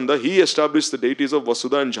Nityananda, he established the deities of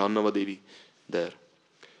Vasudha and Jahannava Devi there,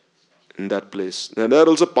 in that place. And there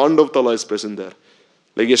also Pandavatala is present there.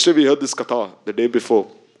 Like yesterday we heard this katha, the day before.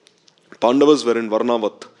 Pandavas were in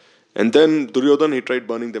Varnavat. And then Duryodhana, he tried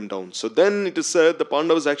burning them down. So then it is said the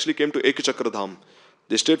Pandavas actually came to Ekachakradham.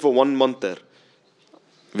 They stayed for 1 month there.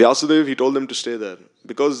 Vyasadeva, he told them to stay there.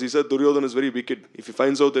 Because he said Duryodhana is very wicked. If he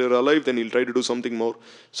finds out they are alive, then he'll try to do something more.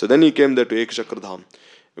 So then he came there to Ekachakradham.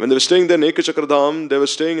 When they were staying there in Ekachakradham, they were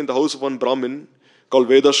staying in the house of one Brahmin called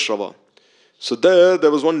Vedashrava. So there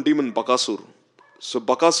was one demon, Bakasur. So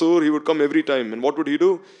Bakasur, he would come every time. And what would he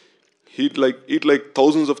do? He'd eat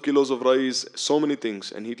thousands of kilos of rice, so many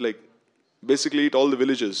things. And he'd basically eat all the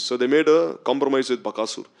villages. So they made a compromise with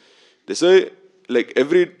Bakasur. They say,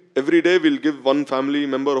 every day we'll give one family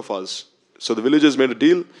member of us. So the villagers made a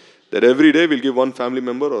deal that every day we'll give one family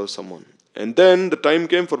member or someone. And then the time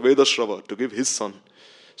came for Vedashrava to give his son.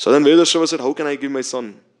 So then Vedashrava said, how can I give my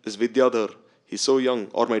son, this Vidyadhar? He's so young.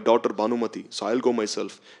 Or my daughter Bhanumati. So I'll go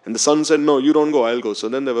myself. And the son said, no, you don't go, I'll go. So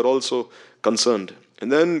then they were also concerned.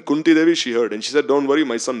 And then Kunti Devi, she heard. And she said, don't worry,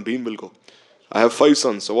 my son Bhim will go. I have 5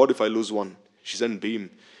 sons. So what if I lose one? She sent Bhim.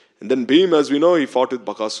 And then Bhim, as we know, he fought with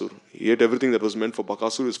Bakasur. He ate everything that was meant for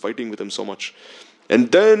Bakasur. He was fighting with him so much. And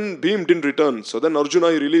then Bhim didn't return. So then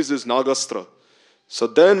Arjuna, he released his Nagastra. So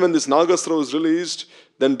then when this Nagastra was released,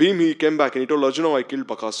 then Bhim, he came back and he told Arjuna, I killed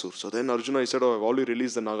Bakasur. So then Arjuna, he said, oh, I've already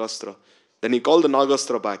released the Nagastra. Then he called the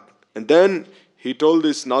Nagastra back. And then he told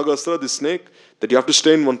this Nagastra, this snake, that you have to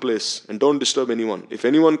stay in one place and don't disturb anyone. If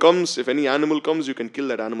anyone comes, if any animal comes, you can kill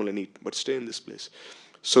that animal and eat. But stay in this place.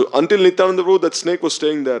 So until Nityananda Prabhu, that snake was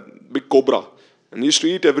staying there, big cobra. And he used to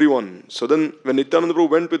eat everyone. So then when Nityananda Prabhu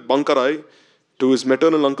went with Bankarai to his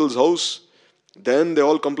maternal uncle's house, then they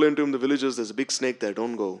all complained to him, the villagers, there's a big snake there,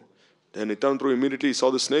 don't go. Then Nityananda Prabhu immediately saw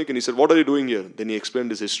the snake and he said, what are you doing here? Then he explained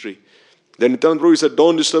his history. Then Nityananda Prabhu, he said,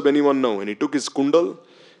 don't disturb anyone now. And he took his kundal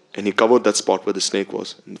and he covered that spot where the snake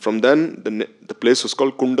was. And from then, the place was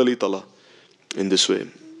called Kundali Tala in this way.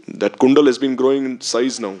 That kundal has been growing in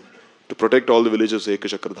size now to protect all the villages of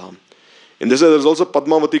Ekachakradham. In this way, there's also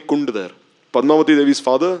Padmavati Kund there. Padmavati Devi's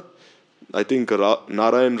father, I think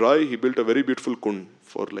Narayan Rai, he built a very beautiful kund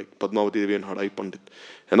for Padmavati Devi and Hadai Pandit.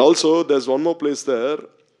 And also, there's one more place there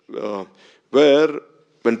where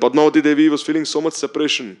when Padmavati Devi was feeling so much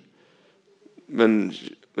separation, when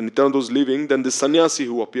Nityananda was leaving, then this sannyasi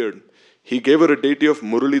who appeared, he gave her a deity of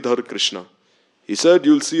Muralidhar Krishna. He said,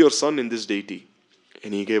 you'll see your son in this deity.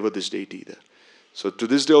 And he gave her this deity there. So to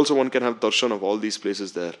this day also one can have darshan of all these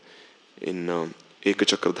places there in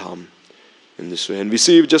Ekachakradham in this way. And we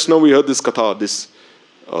see, just now we heard this katha,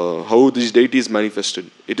 how these deities manifested.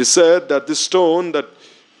 It is said that this stone that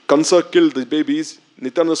Kansa killed the babies,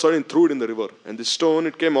 Nityananda saw it and threw it in the river. And this stone,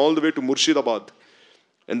 it came all the way to Murshidabad.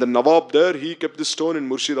 And the Nawab there, he kept this stone in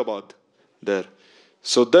Murshidabad there.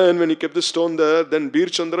 So then when he kept the stone there, then Bir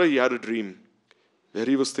Chandra, he had a dream where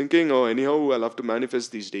he was thinking, oh, anyhow, I'll have to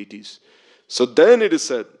manifest these deities. So then it is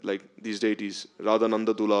said, these deities, Radha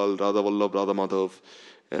Nanda Dulal, Radha Vallabh, Radha Madhav,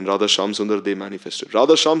 and Radha Shamsundar, they manifested.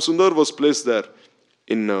 Radha Shamsundar was placed there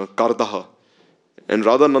in Kardaha. And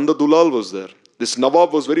Radha Nanda Dulal was there. This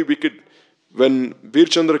Nawab was very wicked. When Bir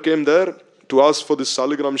Chandra came there to ask for this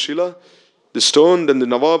Saligram Shila, the stone, then the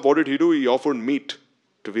Nawab, what did he do? He offered meat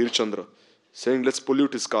to Vir Chandra, saying, let's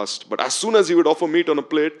pollute his caste. But as soon as he would offer meat on a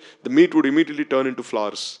plate, the meat would immediately turn into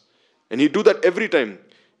flowers. And he'd do that every time.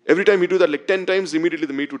 Every time he'd do that 10 times, immediately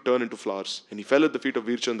the meat would turn into flowers. And he fell at the feet of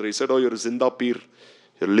Vir Chandra. He said, oh, you're a Zinda Peer.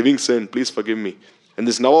 You're a living saint. Please forgive me. And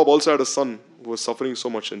this Nawab also had a son who was suffering so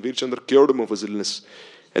much. And Vir Chandra cured him of his illness.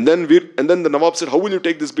 And then the Nawab said, how will you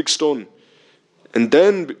take this big stone? And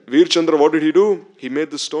then Vir Chandra, what did he do? He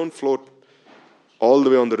made the stone float. all the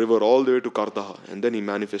way on the river, all the way to Kardaha. And then he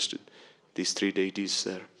manifested these three deities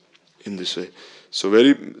there in this way. So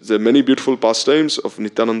there are many beautiful pastimes of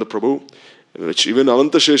Nityananda Prabhu, which even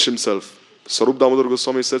Anantashesh himself, Sarup Damodar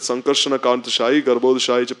Goswami said, Sankarshana Kantashai,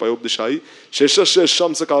 Garbhodashai, Chapayobdashai,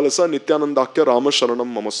 Sheshashesham Sakalasa, Nityanandakya Rama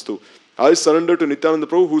Sharanam Mamastu. I surrender to Nityananda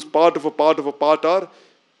Prabhu, who's part of a part are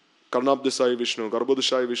Karnabdashai Vishnu,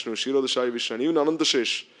 Garbhodashai Vishnu, Shirodashai Vishnu, and even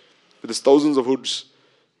Anantashesh with his thousands of hoods.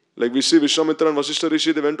 Like we see Vishwamitra and Vasishtha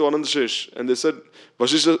Rishi, they went to Anantashesh and they said,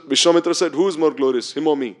 Vishwamitra said, who is more glorious, him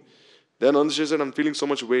or me? Then Anantashesh said, I'm feeling so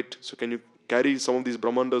much weight, so can you carry some of these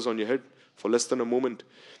Brahmandas on your head for less than a moment?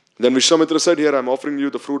 Then Vishwamitra said, here I'm offering you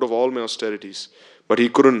the fruit of all my austerities. But he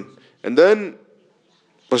couldn't. And then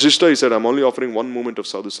Vasishtha, he said, I'm only offering one moment of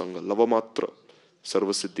sadhu sangha, lavamatra,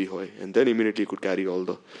 sarvasiddhi hoy. And then immediately he could carry all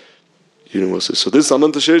the universes. So this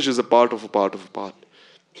Anantashesh is a part of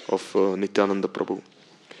Nityananda Prabhu.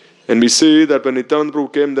 And we see that when Nityananda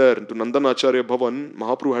Prabhu came there to Nandanacharya Bhavan,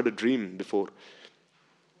 Mahaprabhu had a dream before.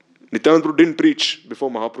 Nityananda Prabhu didn't preach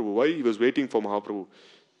before Mahaprabhu. Why? He was waiting for Mahaprabhu.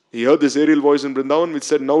 He heard this aerial voice in Vrindavan which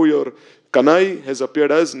said, now your Kanai has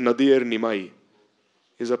appeared as Nadir Nimai.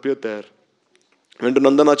 He's appeared there. Went to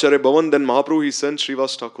Nandanacharya Bhavan, then Mahaprabhu, he sent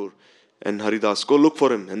Srivas Thakur and Haridas, go look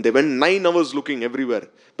for him. And they went 9 hours looking everywhere,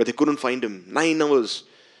 but they couldn't find him. 9 hours.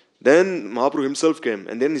 Then Mahaprabhu himself came,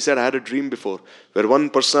 and then he said, I had a dream before, where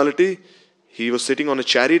one personality, he was sitting on a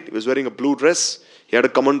chariot, he was wearing a blue dress, he had a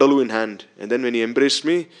kamandalu in hand, and then when he embraced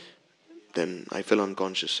me, then I fell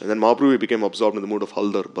unconscious. And then Mahaprabhu became absorbed in the mood of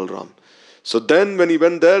Haldar, Balram. So then when he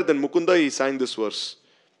went there, then Mukunda, he sang this verse.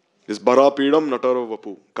 This Bharapidam Natara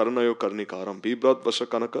Vapu, Karnayo Karnikaram, Bibrat Vasha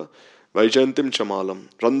Kanaka, Vaijantim Chamalam,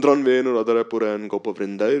 Randran Venu Radarapura and Gopa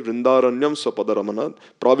Vrindai, Vrindaranyam Swapadaramanad,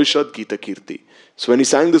 Pravishad Gita Kirti. So when he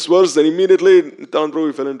sang this verse, then immediately Nityananda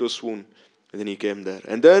Prabhu fell into a swoon. And then he came there.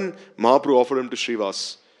 And then Mahaprabhu offered him to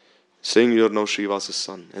Srivas, saying, you are now Srivas'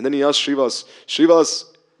 son. And then he asked Srivas,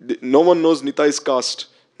 no one knows Nitai's caste.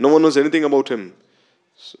 No one knows anything about him.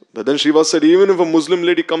 But then Srivas said, even if a Muslim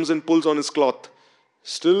lady comes and pulls on his cloth,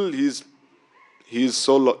 still he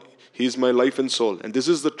is my life and soul. And this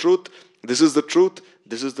is the truth, this is the truth,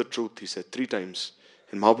 this is the truth, he said 3 times.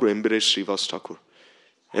 And Mahaprabhu embraced Srivas Thakur.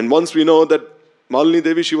 And once we know that Malini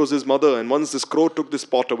Devi, she was his mother. And once this crow took this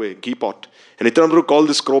pot away, ghee pot. And Nityananda Prabhu called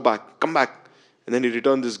this crow back, come back. And then he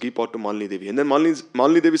returned this ghee pot to Malini Devi. And then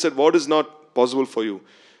Malini Devi said, what is not possible for you?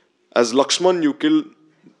 As Lakshman, you killed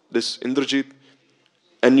this Indrajit.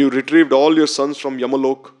 And you retrieved all your sons from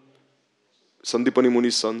Yamalok, Sandipani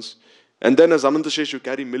Muni's sons. And then as Anantashesh, you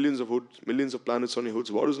carry millions of hoods, millions of planets on your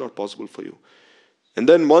hoods. What is not possible for you? And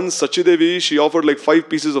then once Sachidevi, she offered like 5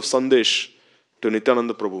 pieces of sandesh to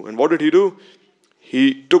Nityananda Prabhu. And what did he do?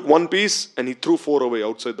 He took 1 piece and he threw 4 away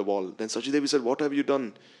outside the wall. Then Sachidevi said, what have you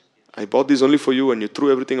done? I bought these only for you and you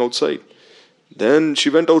threw everything outside. Then she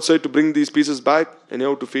went outside to bring these pieces back and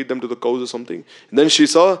to feed them to the cows or something. And then she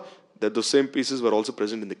saw that those same pieces were also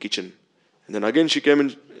present in the kitchen. And then again she came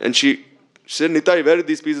in and she said, Nitai, where did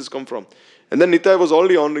these pieces come from? And then Nitai was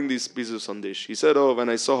already honoring these pieces of sandesh. He said, when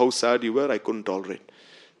I saw how sad you were, I couldn't tolerate.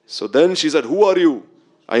 So then she said, who are you?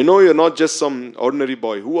 I know you're not just some ordinary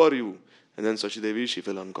boy. Who are you? And then Sachidevi, she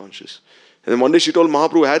fell unconscious. And then one day she told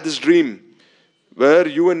Mahaprabhu, I had this dream where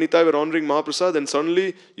you and Nitai were honoring Mahaprasad and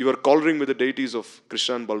suddenly you were collaring with the deities of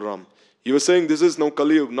Krishna and Balram. You were saying, this is now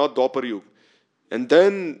Kali Yuga, not Dwapar Yuga. And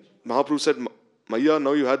then Mahaprabhu said, Maya,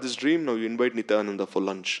 now you had this dream, now you invite Nityananda for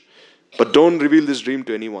lunch. But don't reveal this dream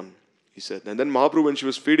to anyone, he said. And then Mahaprabhu, when she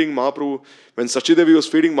was feeding Mahaprabhu, when Sachidevi was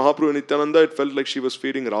feeding Mahaprabhu and Nityananda, it felt like she was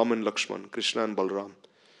feeding Ram and Lakshman, Krishna and Balram.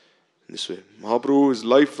 This way. Mahaprabhu, his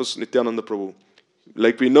life was Nityananda Prabhu.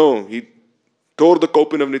 Like we know, he tore the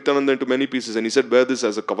kaupin of Nityananda into many pieces and he said, wear this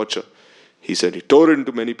as a kavacha. He said, he tore it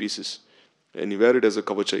into many pieces and he wear it as a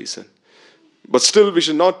kavacha, he said. But still, we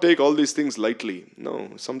should not take all these things lightly. No,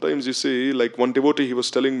 sometimes you see, like one devotee, he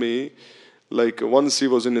was telling me, like once he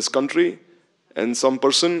was in his country and some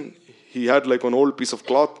person, he had like an old piece of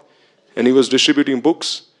cloth and he was distributing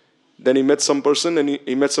books. Then he met some person and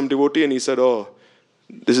he met some devotee and he said,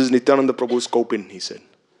 this is Nityananda Prabhu's kaupin, he said.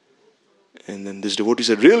 And then this devotee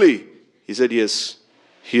said, really? He said, yes,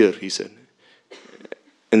 here, he said.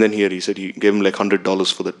 And then here, he said, he gave him like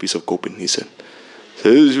 $100 for that piece of kaupin, he said. So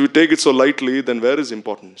if you take it so lightly, then where is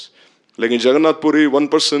importance? Like in Jagannath Puri, one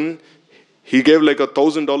person, he gave like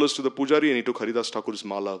 $1,000 to the pujari and he took Haridas Thakur's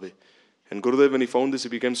mala away. And Gurudev, when he found this, he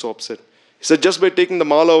became so upset. He said, just by taking the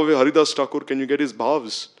mala away, Haridas Thakur, can you get his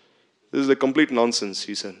bhavs? This is like complete nonsense,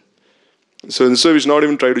 he said. So in this way, we should not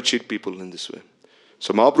even try to cheat people in this way.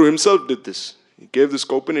 So Mahaprabhu himself did this. He gave this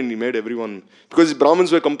kaupin and he made everyone, because the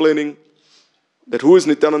Brahmins were complaining, That who is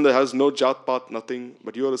Nityananda has no jat path, nothing,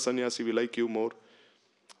 but you are a sannyasi, we like you more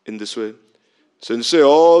in this way. So in say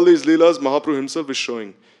all these leelas, Mahaprabhu himself is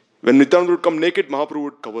showing. When Nityananda would come naked, Mahaprabhu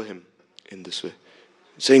would cover him in this way.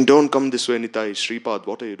 Saying, don't come this way, Nitai, Sripad,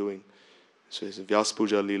 what are you doing? So it's Vyas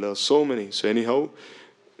Puja, Leela, so many. So anyhow,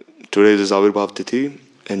 today is Avirbhav Tithi,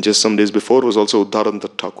 and just some days before was also Uddharan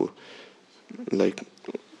Dutt Thakur.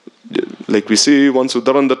 Like we see once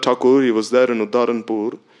Uddharan Dutt Thakur, he was there in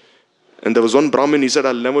Uddharanpur, and there was one Brahmin, he said,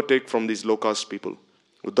 I'll never take from these low caste people.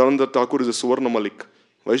 Uddharan Dutt Thakur is a Suvarna Malik.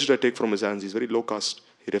 Why should I take from his hands? He's very low caste.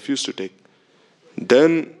 He refused to take.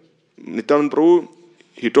 Then Nityananda Prabhu,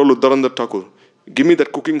 he told Uddharan Dutt Thakur, give me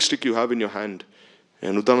that cooking stick you have in your hand.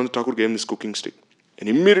 And Uddharan Dutt Thakur gave him this cooking stick. And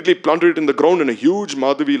immediately planted it in the ground, and a huge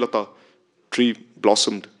Madhavi Lata tree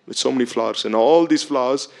blossomed with so many flowers. And all these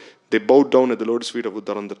flowers, they bowed down at the lotus feet of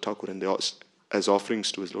Uddharan Dutt Thakur, and they asked as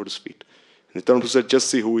offerings to his lotus feet. And Nityananda Prabhu said, just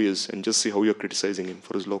see who he is, and just see how you're criticizing him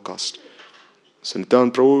for his low caste. So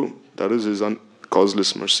Nityananda Prabhu, that is his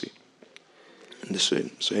causeless mercy. In this way.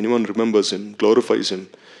 So anyone remembers him, glorifies him,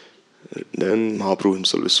 then Mahaprabhu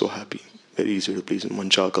himself is so happy. Very easy to please him.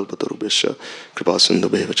 Mancha kalpatarubhyasya kripa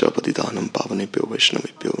sindhubheva patitanam pavanebhyo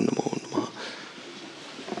vaishnavebhyo namo namaha.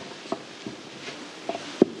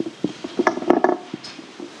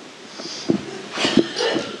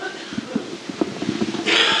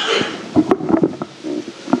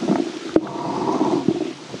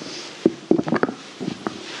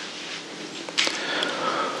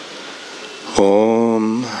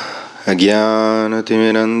 Om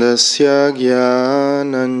Ajnanatimidandasya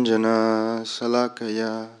Jnananjana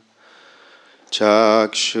Salakaya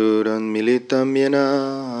Chakshuranmilitam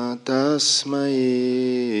Yena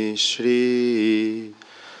Tasmai Shri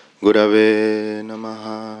Gurave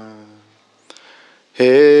Namaha.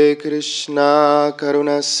 He Krishna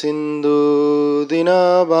Karuna Sindhu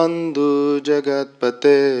Dinabandhu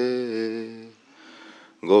Jagatpate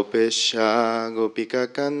Gopesha Gopika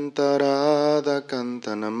Kanta Radha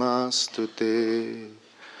Kanta Namastute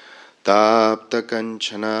Tapta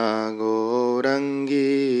Kanchana Gourangi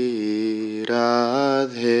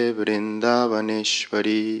Radhe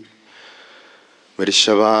Vrindavaneshwari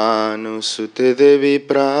Vrishabhanu Sute Devi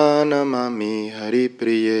Pranamami Hari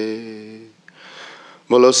Priye.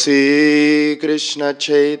 Bolo Sri Krishna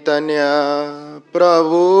Chaitanya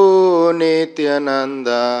Prabhu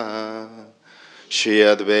Nityananda Shri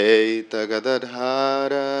Advaita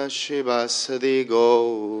Gadadhara Shivasadi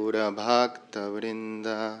Gaura Bhakta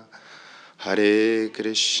Vrinda. Hare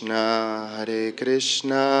Krishna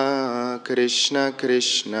Krishna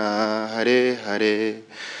Krishna Hare Hare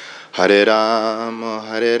Hare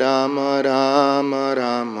Rama Rama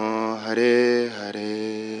Rama Hare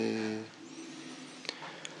Hare.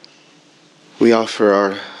 We offer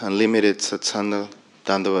our unlimited satsanga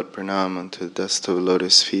Dandavat Pranam unto the dust of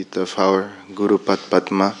lotus feet of our Guru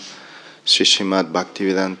Padma, Sri Srimad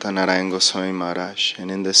Bhaktivedanta Narayan Goswami Maharaj. And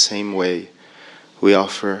in the same way, we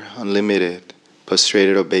offer unlimited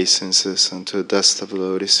prostrated obeisances unto the dust of the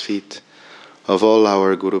lotus feet of all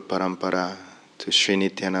our Guru Parampara, to Sri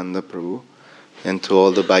Nityananda Prabhu, and to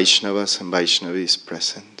all the Vaishnavas and Vaishnavis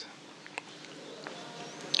present.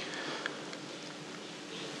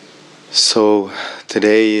 So,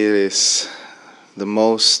 today is the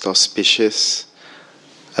most auspicious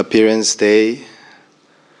appearance day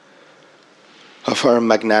of our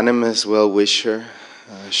magnanimous well-wisher,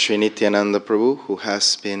 Sri Nityananda Prabhu, who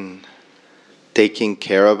has been taking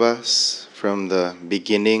care of us from the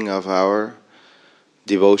beginning of our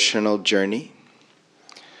devotional journey.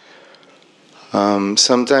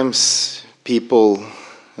 Sometimes people,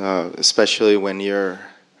 especially when you're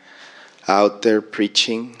out there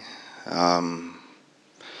preaching,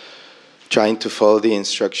 trying to follow the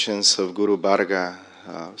instructions of Guru Varga,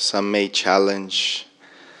 some may challenge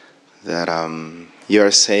that you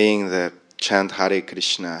are saying that chant Hare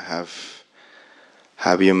Krishna,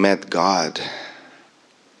 have you met God?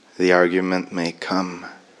 The argument may come.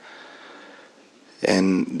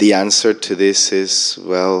 And the answer to this is,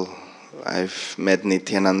 well, I've met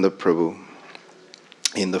Nityananda Prabhu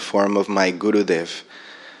in the form of my Gurudev.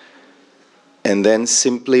 And then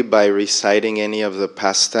simply by reciting any of the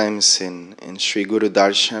pastimes in Sri Guru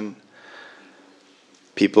Darshan,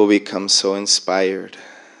 people become so inspired.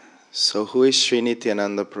 So who is Sri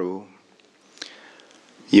Nityananda Prabhu?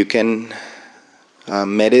 You can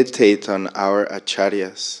meditate on our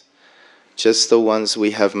acharyas, just the ones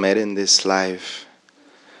we have met in this life.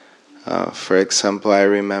 For example, I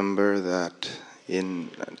remember that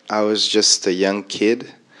I was just a young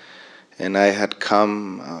kid, and I had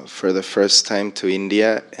come for the first time to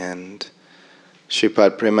India, and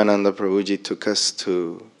Sripad Premananda Prabhuji took us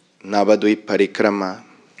to Navadvip Parikrama.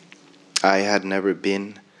 I had never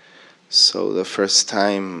been, so the first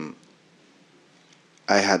time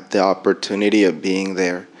I had the opportunity of being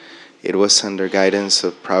there, it was under guidance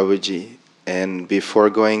of Prabhuji. And before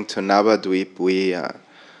going to Navadvip,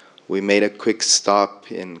 we made a quick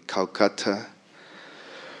stop in Calcutta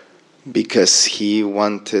because he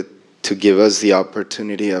wanted to give us the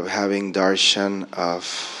opportunity of having darshan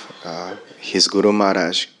of his Guru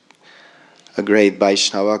Maharaj, a great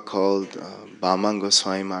Vaishnava called Bhaman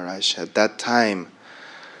Goswami Maharaj. At that time,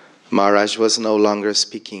 Maharaj was no longer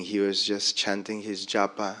speaking. He was just chanting his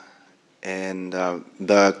japa. And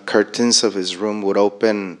the curtains of his room would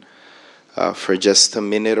open for just a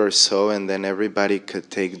minute or so, and then everybody could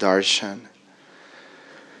take darshan.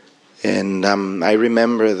 And I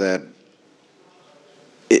remember that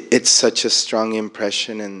it's such a strong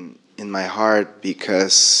impression in my heart,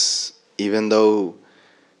 because even though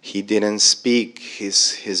he didn't speak,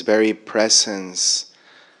 his very presence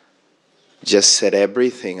just said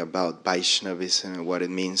everything about Vaishnavism and what it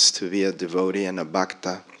means to be a devotee and a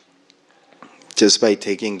bhakta. Just by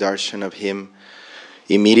taking darshan of him,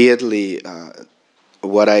 immediately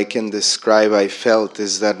what I can describe I felt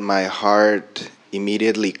is that my heart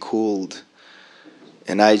immediately cooled.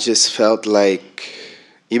 And I just felt like,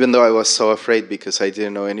 even though I was so afraid because I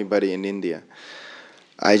didn't know anybody in India,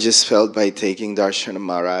 I just felt by taking darshan of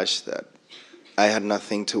Maharaj that I had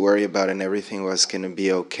nothing to worry about and everything was going to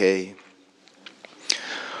be okay.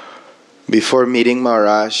 Before meeting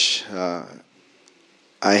Maharaj,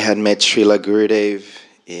 I had met Srila Gurudev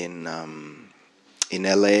in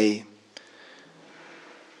LA,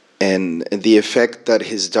 and the effect that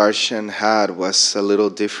his darshan had was a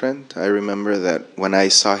little different. I remember that when I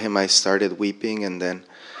saw him, I started weeping, and then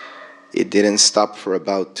it didn't stop for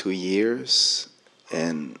about 2 years.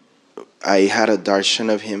 And I had a darshan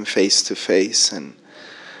of him face to face, and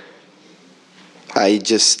I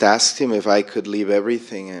just asked him if I could leave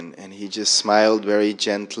everything, and he just smiled very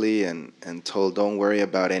gently and told, "Don't worry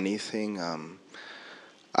about anything.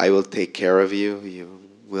 I will take care of you. You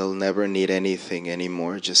will never need anything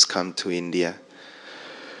anymore. Just come to India."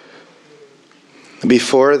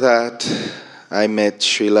 Before that, I met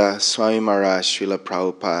Srila Swami Maharaj, Srila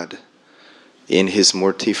Prabhupada, in his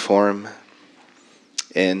Murti form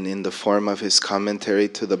and in the form of his commentary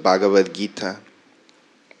to the Bhagavad Gita.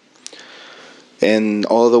 And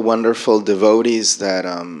all the wonderful devotees that,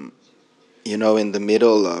 in the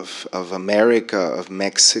middle of America, of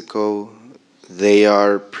Mexico, they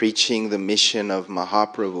are preaching the mission of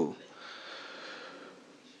Mahaprabhu.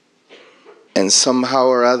 And somehow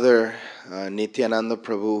or other, Nityananda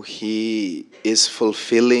Prabhu, he is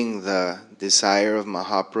fulfilling the desire of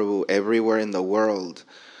Mahaprabhu everywhere in the world,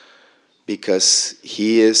 because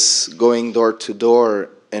he is going door to door,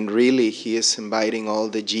 and really he is inviting all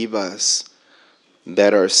the jivas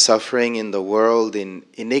that are suffering in the world in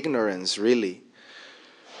ignorance, really.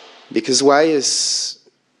 Because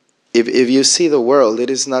if you see the world, it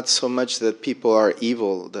is not so much that people are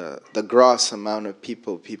evil, the gross amount of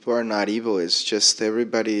people are not evil, it's just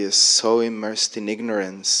everybody is so immersed in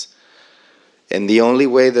ignorance. And the only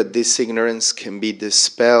way that this ignorance can be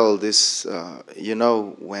dispelled is,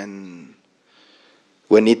 when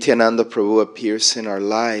Nityananda Prabhu appears in our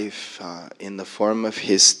life in the form of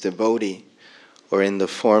his devotee, or in the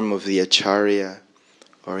form of the Acharya,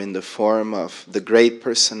 or in the form of the great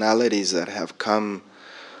personalities that have come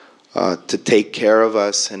to take care of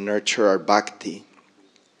us and nurture our bhakti.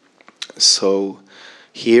 So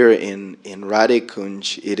here in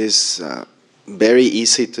Radhikunj, it is very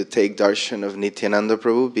easy to take darshan of Nityananda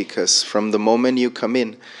Prabhu, because from the moment you come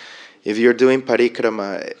in, if you're doing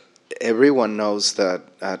parikrama, everyone knows that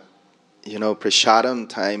at prasadam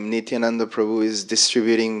time, Nityananda Prabhu is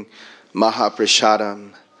distributing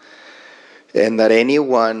Mahaprasadam, and that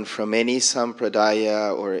anyone from any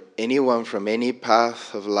sampradaya or anyone from any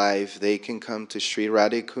path of life, they can come to Sri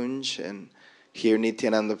Radhikunj, and here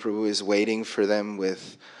Nityananda Prabhu is waiting for them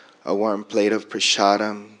with a warm plate of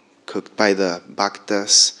prasadam cooked by the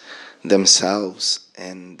bhaktas themselves,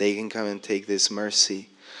 and they can come and take this mercy.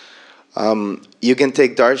 You can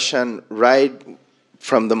take darshan right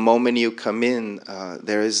from the moment you come in.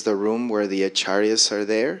 There is the room where the acharyas are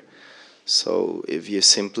there. So if you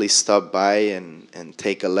simply stop by and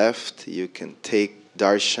take a left, you can take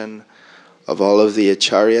darshan of all of the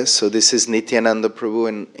acharyas. So this is Nityananda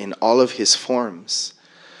Prabhu in all of his forms.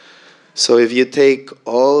 So if you take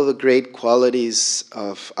all the great qualities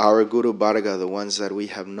of our Guru Varga, the ones that we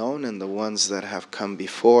have known and the ones that have come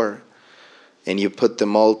before, and you put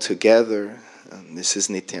them all together, this is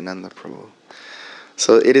Nityananda Prabhu.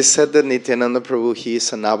 So it is said that Nityananda Prabhu, he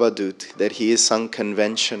is an avadut, that he is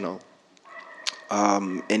unconventional.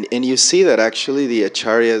 And you see that actually the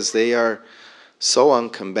acharyas, they are so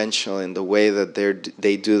unconventional in the way that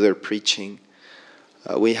they do their preaching.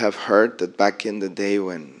 We have heard that back in the day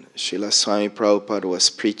when Srila Swami Prabhupada was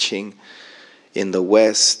preaching in the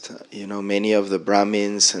West, many of the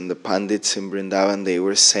Brahmins and the Pandits in Vrindavan, they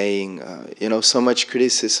were saying, so much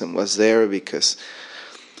criticism was there because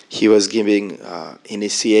he was giving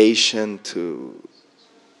initiation to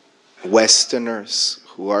Westerners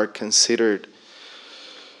who are considered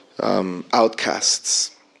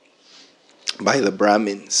outcasts by the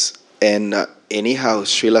Brahmins. And anyhow,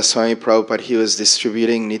 Srila Swami Prabhupada, he was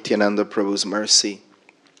distributing Nityananda Prabhu's mercy.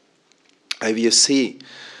 If you see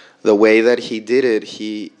the way that he did it,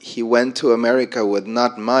 he went to America with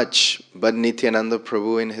not much, but Nityananda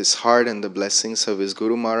Prabhu in his heart and the blessings of his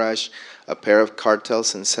Guru Maharaj, a pair of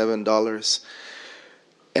cartels and $7.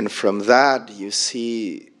 And from that, you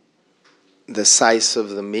see the size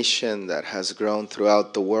of the mission that has grown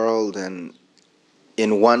throughout the world. And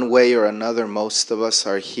in one way or another, most of us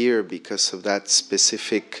are here because of that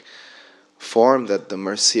specific form that the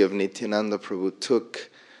mercy of Nityananda Prabhu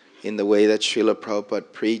took in the way that Srila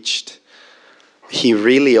Prabhupada preached. He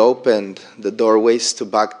really opened the doorways to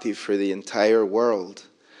bhakti for the entire world.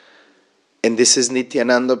 And this is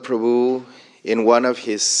Nityananda Prabhu in one of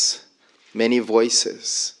his many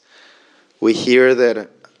voices. We hear that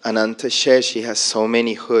Ananta Shesh has so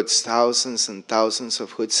many hoods, thousands and thousands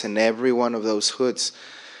of hoods, and every one of those hoods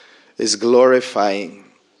is glorifying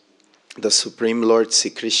the Supreme Lord Sri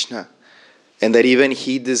Krishna. And that even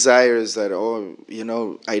he desires that,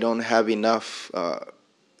 I don't have enough.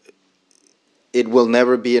 It will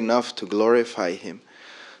never be enough to glorify him.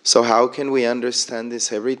 So how can we understand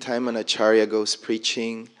this? Every time an acharya goes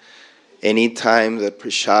preaching, any time that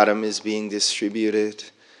prasadam is being distributed,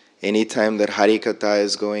 any time that Harikatha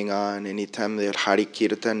is going on, any time that Hari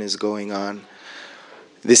Kirtan is going on,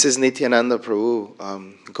 this is Nityananda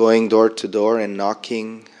Prabhu going door to door and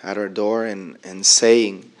knocking at our door and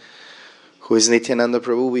saying, who is Nityananda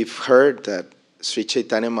Prabhu? We've heard that Sri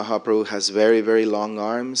Chaitanya Mahaprabhu has very, very long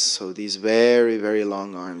arms. So these very, very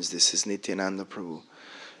long arms, this is Nityananda Prabhu.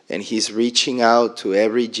 And he's reaching out to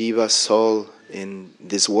every jiva soul in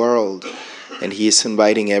this world. And he is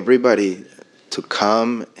inviting everybody to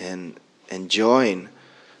come and join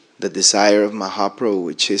the desire of Mahaprabhu,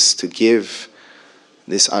 which is to give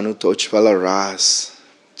this Anutochvala Ras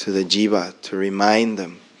to the jiva, to remind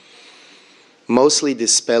them. Mostly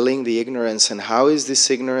dispelling the ignorance. And how is this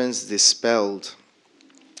ignorance dispelled?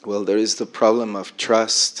 Well, there is the problem of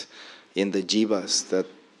trust in the jivas, that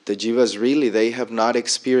the jivas really, they have not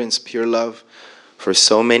experienced pure love for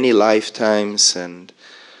so many lifetimes. And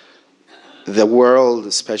the world,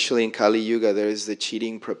 especially in Kali Yuga, there is the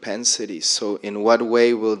cheating propensity. So in what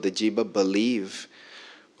way will the jiva believe?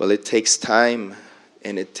 Well, it takes time,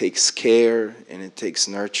 and it takes care, and it takes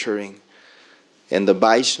nurturing. And the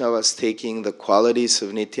Vaishnavas, taking the qualities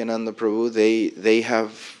of Nityananda Prabhu, they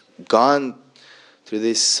have gone through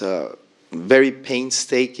this very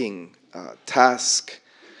painstaking task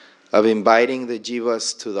of inviting the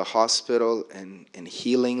jivas to the hospital and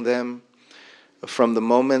healing them. From the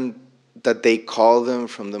moment that they call them,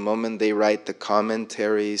 from the moment they write the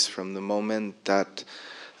commentaries, from the moment that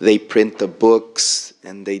they print the books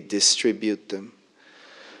and they distribute them.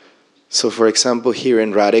 So for example, here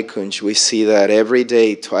in Radhakunj, we see that every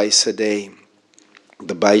day, twice a day,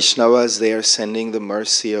 the Vaishnavas, they are sending the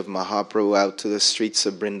mercy of Mahaprabhu out to the streets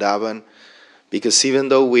of Vrindavan. Because even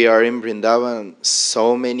though we are in Vrindavan,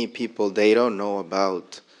 so many people, they don't know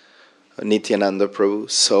about Nityananda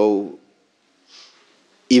Prabhu. So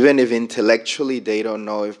even if intellectually they don't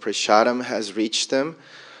know if prasadam has reached them,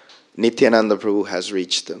 Nityananda Prabhu has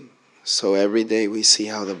reached them. So every day we see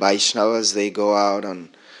how the Vaishnavas, they go out on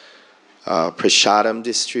prasadam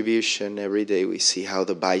distribution. Every day we see how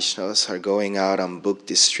the Vaishnavas are going out on book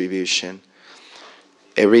distribution.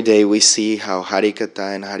 Every day we see how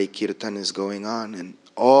Harikatha and Hari Kirtan is going on. And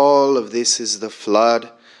all of this is the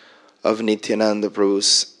flood of Nityananda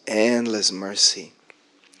Prabhu's endless mercy.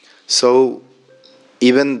 So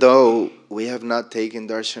even though we have not taken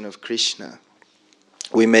darshan of Krishna,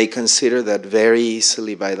 we may consider that very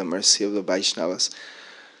easily by the mercy of the Vaishnavas.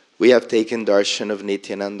 We have taken darshan of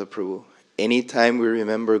Nityananda Prabhu. Anytime we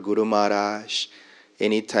remember Guru Maharaj,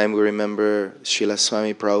 anytime we remember Srila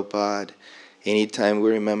Swami Prabhupada, anytime we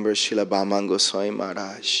remember Srila Bhaman Goswami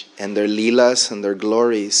Maharaj, and their leelas and their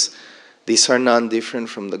glories, these are none different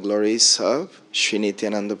from the glories of Sri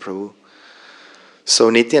Nityananda Prabhu. So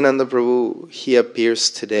Nityananda Prabhu, he appears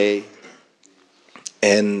today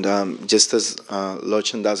And just as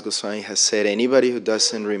Lochan Das Goswami has said, anybody who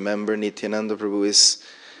doesn't remember Nityananda Prabhu,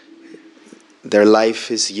 their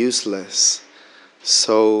life is useless.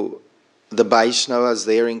 So the Vaishnavas,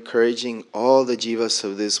 they are encouraging all the jivas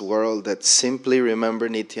of this world that simply remember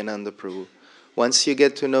Nityananda Prabhu. Once you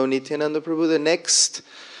get to know Nityananda Prabhu, the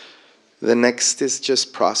next is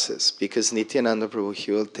just process, because Nityananda Prabhu,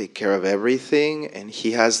 he will take care of everything, and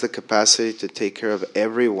he has the capacity to take care of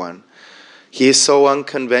everyone. He is so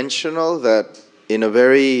unconventional that in a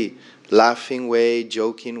very laughing way,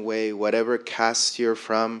 joking way, whatever caste you're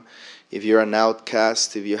from, if you're an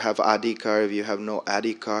outcast, if you have adhikar, if you have no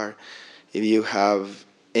adhikar, if you have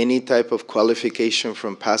any type of qualification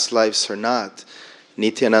from past lives or not,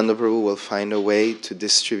 Nityananda Prabhu will find a way to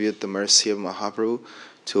distribute the mercy of Mahaprabhu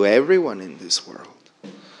to everyone in this world.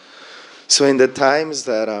 So in the times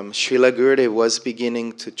that Srila Gurudev was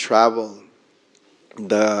beginning to travel,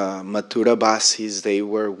 the Mathura Basis, they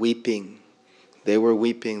were weeping. They were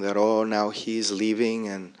weeping that, oh, now he is leaving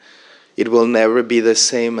and it will never be the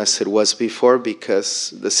same as it was before,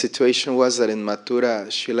 because the situation was that in Mathura,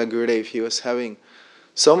 Srila Gurudev, he was having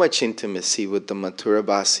so much intimacy with the Mathura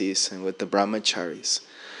Basis and with the Brahmacharis.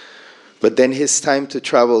 But then his time to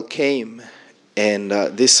travel came, and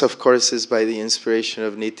this, of course, is by the inspiration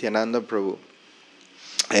of Nityananda Prabhu.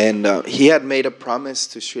 And he had made a promise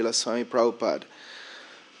to Srila Swami Prabhupada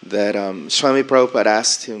that Swami Prabhupada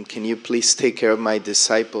asked him, can you please take care of my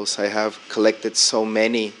disciples? I have collected so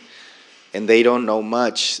many, and they don't know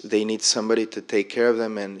much. They need somebody to take care of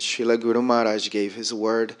them. And Srila Guru Maharaj gave his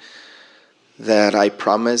word that I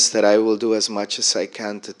promise that I will do as much as I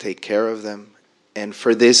can to take care of them. And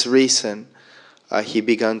for this reason, he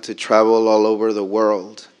began to travel all over the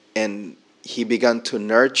world, and he began to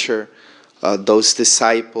nurture those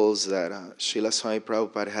disciples that Srila Swami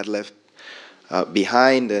Prabhupada had left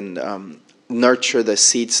behind, and nurture the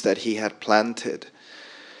seeds that he had planted.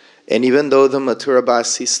 And even though the Mathura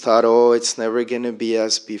Basis thought, oh, it's never going to be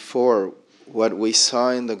as before, what we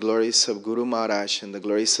saw in the glories of Guru Maharaj and the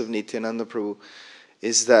glories of Nityananda Prabhu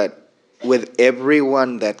is that with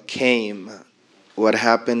everyone that came, what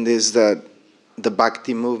happened is that the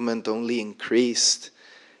Bhakti movement only increased.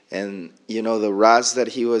 And, you know, the ras that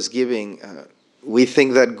he was giving, we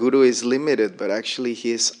think that Guru is limited, but actually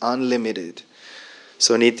he is unlimited.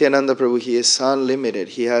 So Nityananda Prabhu, he is unlimited.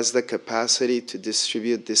 He has the capacity to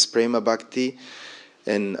distribute this Prema Bhakti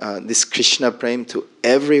and this Krishna Prem to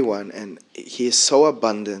everyone. And he is so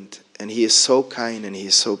abundant, and he is so kind, and he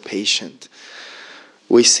is so patient.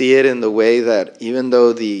 We see it in the way that even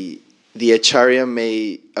though the Acharya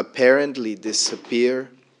may apparently disappear,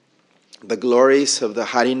 the glories of the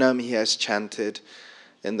Harinam he has chanted,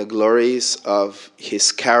 and the glories of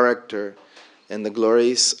his character, and the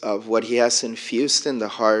glories of what he has infused in the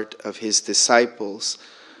heart of his disciples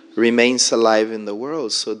remains alive in the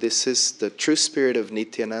world. So this is the true spirit of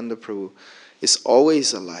Nityananda Prabhu, is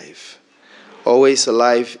always alive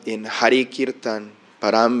in Hari Kirtan,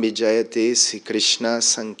 Param Vijayate Si Krishna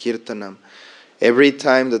Sankirtanam. Every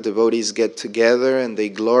time the devotees get together and they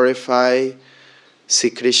glorify Sri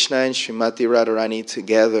Krishna and Srimati Radharani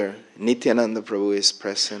together, Nityananda Prabhu is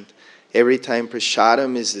present. Every time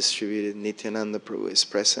prasadam is distributed, Nityananda Prabhu is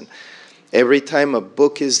present. Every time a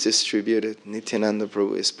book is distributed, Nityananda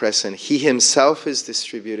Prabhu is present. He himself is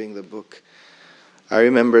distributing the book. I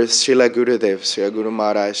remember Srila Gurudev, Srila Guru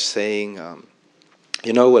Maharaj saying,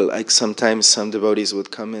 like sometimes some devotees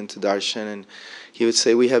would come into darshan and he would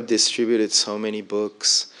say, we have distributed so many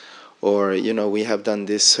books, or, we have done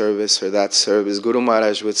this service or that service. Guru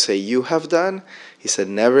Maharaj would say, you have done? He said,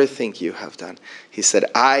 never think you have done. He said,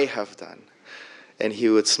 I have done. And he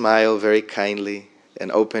would smile very kindly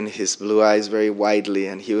and open his blue eyes very widely,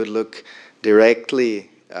 and he would look directly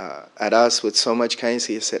at us with so much kindness.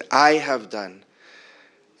 He said, I have done.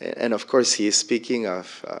 And of course, he is speaking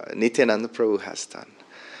of Nityananda Prabhu has done.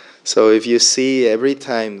 So if you see every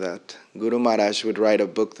time that Guru Maharaj would write a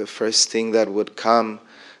book, the first thing that would come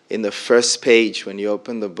in the first page when you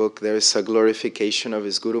open the book, there is a glorification of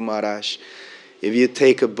his Guru Maharaj. If you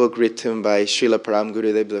take a book written by Srila Param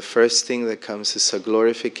Gurudev, the first thing that comes is a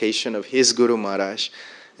glorification of his Guru Maharaj,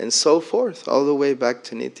 and so forth, all the way back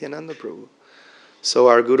to Nityananda Prabhu. So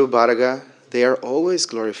our Guru Bharga, they are always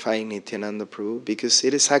glorifying Nityananda Prabhu, because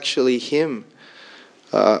it is actually him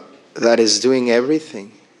that is doing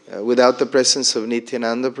everything. Without the presence of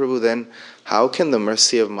Nityananda Prabhu, then how can the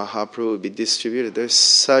mercy of Mahaprabhu be distributed? There's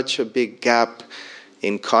such a big gap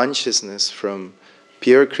in consciousness from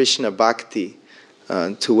pure Krishna Bhakti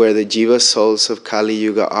to where the Jiva souls of Kali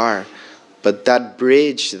Yuga are. But that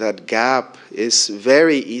bridge, that gap, is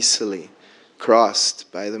very easily crossed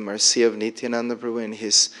by the mercy of Nityananda Prabhu in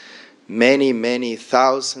his many, many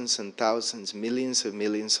thousands and thousands,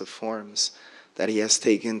 millions of forms that he has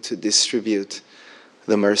taken to distribute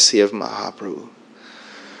the mercy of Mahaprabhu.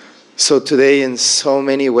 So today, in so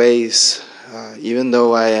many ways, even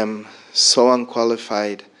though I am so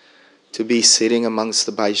unqualified to be sitting amongst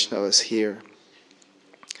the Vaishnavas here,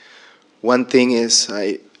 one thing is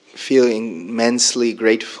I feel immensely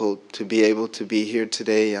grateful to be able to be here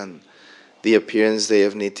today on the appearance day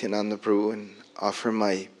of Nityananda Prabhu and offer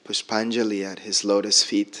my Pushpanjali at his lotus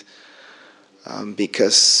feet.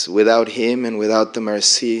 Because without him and without the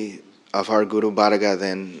mercy of our Guru Bharga,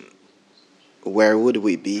 then where would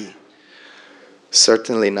we be?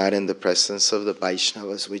 Certainly not in the presence of the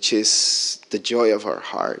Vaishnavas, which is the joy of our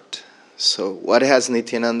heart. So what has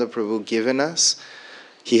Nityananda Prabhu given us?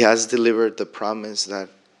 He has delivered the promise that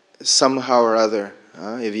somehow or other,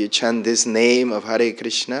 if you chant this name of Hare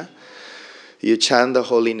Krishna, you chant the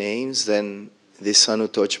holy names, then this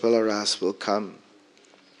Anutochpala Ras will come.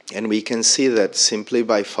 And we can see that simply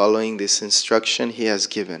by following this instruction he has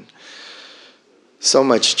given, so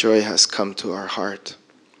much joy has come to our heart,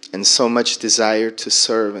 and so much desire to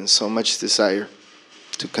serve, and so much desire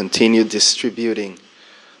to continue distributing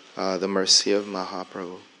the mercy of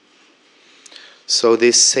Mahaprabhu. So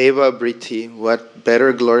this Seva Briti, what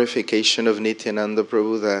better glorification of Nityananda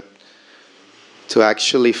Prabhu that to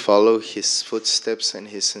actually follow his footsteps and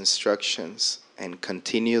his instructions and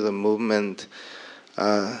continue the movement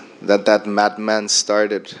that madman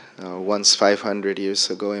started once 500 years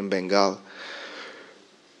ago in Bengal.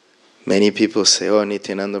 Many people say, oh,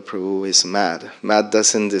 Nityananda Prabhu is mad. Mad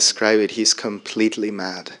doesn't describe it. He's completely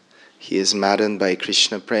mad. He is maddened by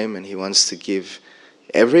Krishna Prem, and he wants to give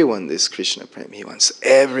everyone this Krishna Prem. He wants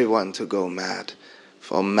everyone to go mad,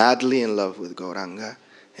 fall madly in love with Gauranga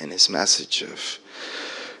and his message of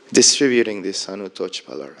distributing this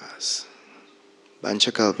Anutochpala Ras.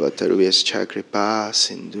 Vanchakalpa tarubhyascha kripa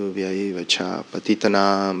sindhubhya cha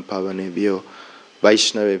patitanam pavanebhyo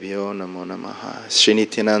Vaishnavebhyo namo namaha. Sri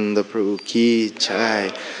Nityananda Prabhu ki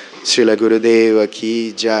jai. Srila Gurudeva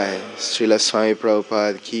ki jai. Srila Swami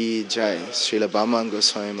Prabhupada ki jai. Srila Bhaman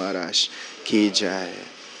Goswami Maharaj ki jai.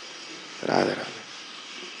 Radha Radha.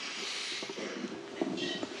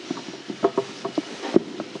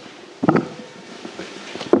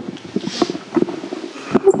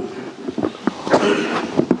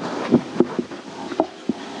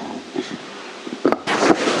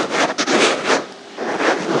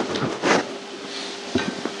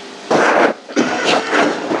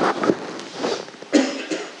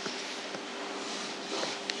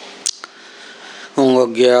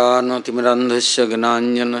 ज्ञानतिमिरन्धस्य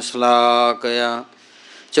ज्ञानाञ्जनशलाकया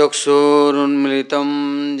चक्षुरुन्मिलितं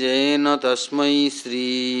येन तस्मै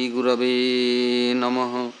श्रीगुरवे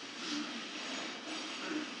नमः।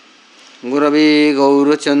 गुरवे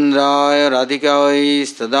गौरचन्द्राय राधिकायै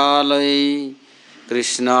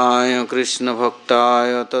कृष्णाय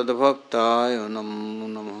कृष्णभक्ताय तद्भक्ताय नमो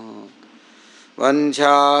नमः।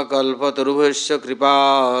 वञ्चाकल्पतरुभ्यश्च कृपा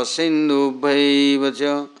सिन्धुभ्यैव च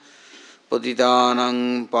पतितानां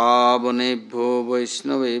पावनेभ्यो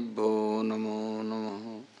वैष्णवेभ्यो नमो नमः।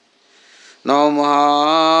 नमो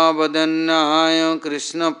महावदन्याय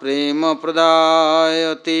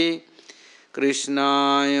कृष्णप्रेमप्रदायते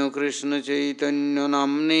कृष्णाय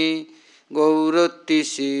कृष्णचैतन्यनाम्ने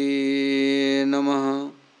गौरतिसे नमः।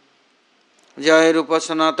 जय रूप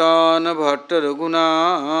सनातन भट्ट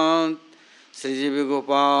रघुनाथ श्रीजीव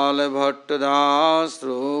गोपाल भट्टदास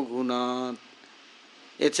रघुनाथ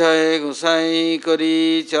इच्छाय गोसाई करी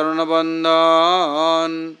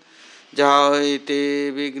चरणबंदन जायते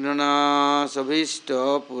विघ्ननाश अभीष्ट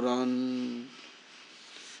पुराण।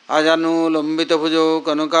 आजानुलंबित भुजो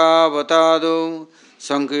कनकावतादो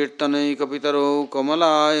संकीर्तनैकपितरो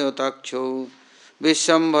कमलायताक्षो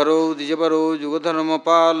विश्वम्भरो द्विजवरो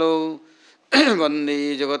युगधर्मपालो वंदे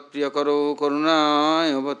जगत्प्रियकरो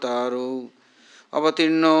करुणावतारो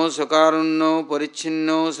अवतीर्णो सकारुण्यो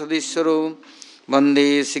परिच्छिन्नो सदीश्वरो वंदे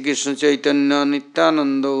श्रीकृष्ण चैतन्य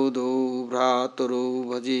नित्यानंदो दो भ्रातरो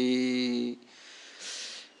भजे।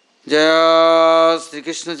 जय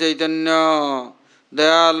श्रीकृष्ण चैतन्य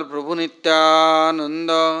दयाल प्रभु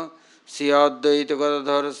नित्यानंद श्री अद्वैत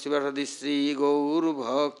गदाधर शिवासादि श्री गौर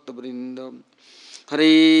भक्त वृंद।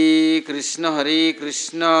 हरे कृष्ण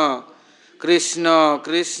कृष्ण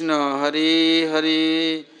कृष्ण हरे हरे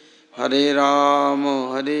हरे राम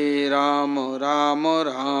राम राम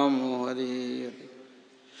हरे हरे।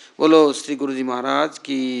 बोलो श्री गुरु जी महाराज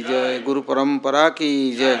की जय। गुरु परंपरा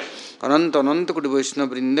की जय। अनंत अनंत कोटि वैष्णव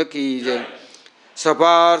वृंद की जय।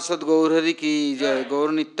 सपार्षद गौर हरि की जय।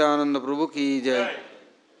 गौर नित्यानंद प्रभु की जय।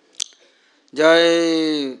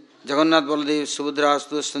 जय जगन्नाथ बलदेव सुभद्रा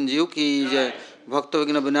सुदर्शन जीव की जय, भक्त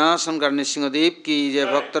विघ्न विनाशन करने सिंहदेव की जय,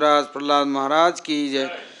 भक्तराज प्रहलाद महाराज की जय,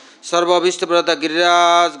 सर्वाभिष्ट प्रदाता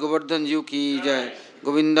गिरिराज गोवर्धन जीव की जय,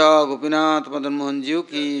 गोविंद गोपीनाथ मदन मोहन जीव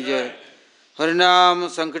की जय, हरिनाम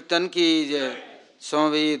संकीर्तन की जय,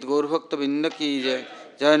 समवेत गौरभक्त बिंद की जय,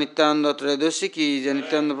 जय नित्यानंद त्रयोदशी की जय,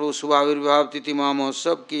 नित्यानंद प्रभु शुभाविर्भाव तिथि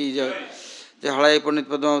महोत्सव की जय, जय हड़ाई पंडित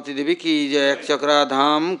पद्मावती देवी की जय, चक्रा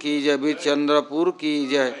धाम की जय, बीर चंद्रपुर की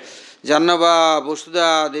जय, जानवा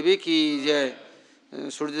वसुधा देवी की जय,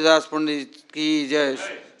 सूर्यदास पंडित की जय,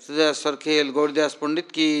 सूर्यदास सरखेल गौरदास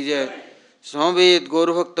पंडित की जय, समवेत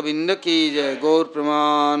गौरभक्त बिंद की जय, गौर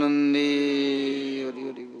प्रेमानंदी हरि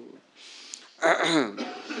हरि बोल।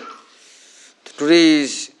 Today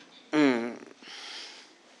is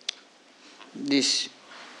this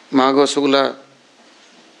Magha Shukla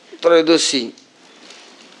Trayodashi.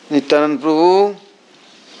 Nityananda Prabhu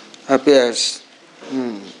appears.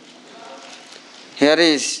 Here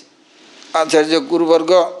is Acharya Guru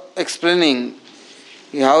Varga explaining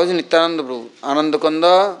how is Nityananda Prabhu, Ananda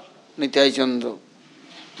Kanda, Nityai Chandra.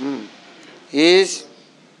 He is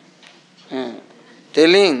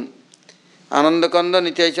telling Ananda Kanda,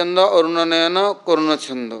 Nityai Chanda, Aruna Nayana, Karuna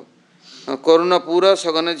Chanda. Karuna Pura,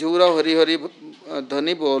 Sagana Jura, Hari Hari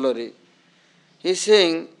Dhani Bolare. He is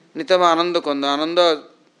saying Nitama Ananda Kanda, Ananda,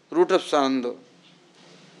 root of Sananda.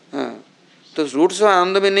 Those roots of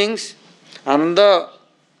Ananda meanings, Ananda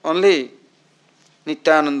only,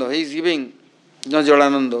 Nityananda. He is giving no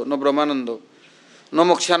Jalananda, no Brahmananda, no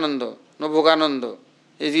Mokshananda, no Bhogananda.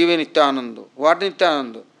 He is giving Nityananda. What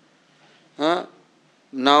Nityananda?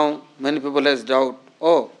 Now many people has doubt.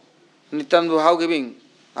 Oh, Nityananda how giving?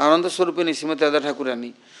 Ananda Swarupini Srimati Radha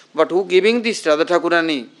Thakurani. But who giving this Radha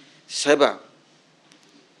Thakurani? Seva.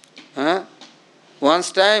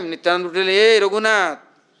 Once time Nityananda will tell, hey Raghunath,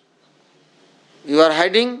 you are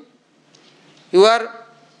hiding? You are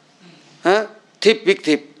thief, big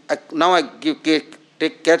thief. Now I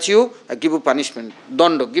catch you, I give you punishment.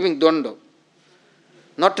 Dondo, giving dondo.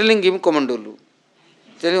 Not telling giving commandolu.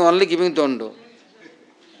 Telling only giving dondo.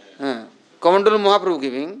 Commandolu Mahaprabhu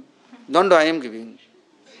giving, dondo I am giving.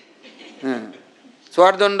 So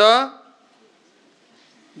what dondo?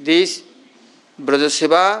 This Braja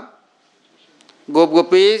Seva,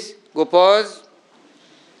 Gopis, Gopas,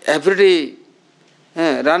 every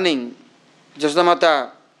day running. Jashoda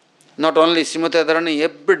Mata, not only Srimati Radharani,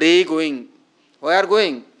 every day going. Where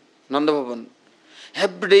going? Nanda Bhavan.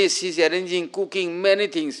 Every day she is arranging, cooking, many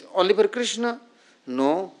things. Only for Krishna?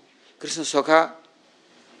 No. Krishna Sakha,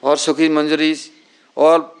 all Sakhi Manjaris,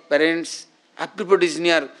 all parents, everybody is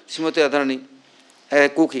near Srimati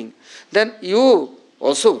Radharani cooking. Then you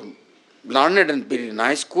also learned and very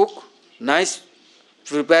nice cook, nice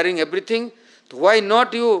preparing everything. Why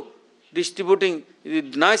not you distributing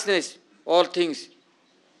with niceness all things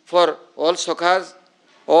for all Sakhas,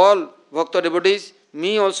 all Bhakta devotees,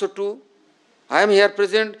 me also too. I am here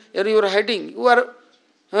present, here you are hiding. You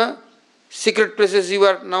are secret places you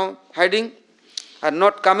are now hiding, are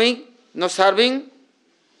not coming, no serving.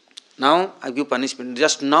 Now I give punishment.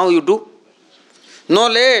 Just now you do. No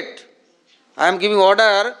late. I am giving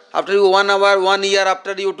order after you 1 hour, 1 year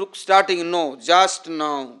after you took starting. No, just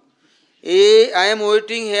now. I am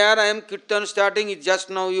waiting here, I am kirtan starting, it's just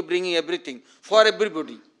now you bringing everything. For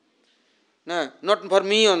everybody. No, not for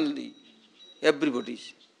me only. Everybody.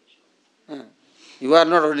 You are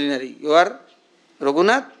not ordinary. You are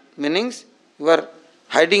Raghunath, meanings you are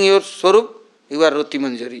hiding your Swarup, you are Roti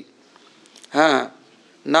Manjari.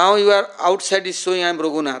 Now you are outside is showing I am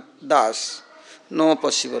Raghunath, Das. No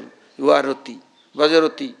possible. You are Roti,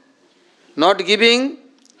 Brajaroti. Not giving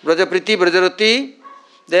Brajapriti, Brajaroti,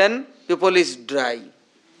 then people is dry.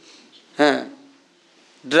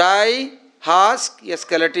 Dry, husk, a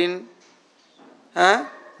skeleton,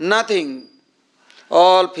 nothing.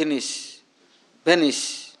 All finish,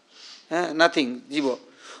 vanish, nothing, Jiva.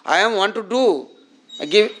 I am want to do,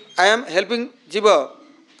 I am helping Jiva.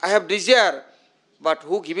 I have desire, but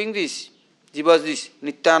who giving this? Jiva is this,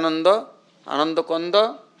 Nityananda, Ananda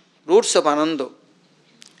Kanda, roots of Ananda.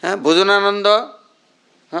 Bhujanananda,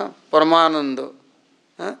 Paramananda,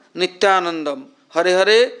 Nityanandam, Hare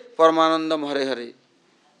Hare, Paramanandam, Hare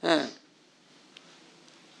Hare.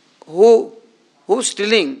 Who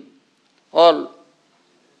stealing all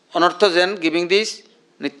Anartha Zen giving this?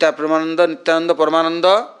 Nitya Paramananda, Nityananda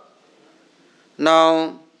Paramananda.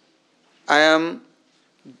 Now I am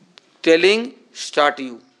telling, start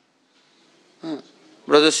you.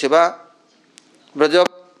 Braja Seva, Braja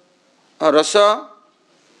Rasa,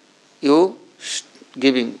 you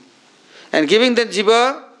giving. And giving then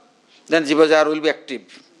Jiva jar will be active.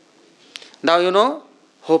 Now you know,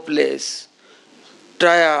 hopeless,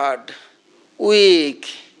 tired, weak.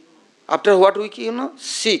 After what weak, you know?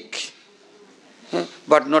 Sick.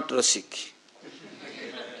 But not Rasik.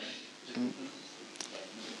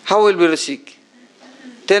 How will be Rasik?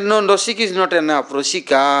 Then no, Rasik is not enough.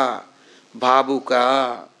 Rasika,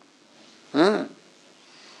 Bhabuka.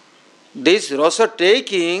 This rasa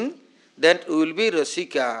taking, that will be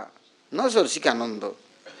Rasika. No Rasikananda.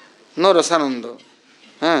 No Rasananda.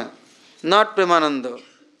 Not Premananda.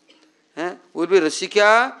 Will be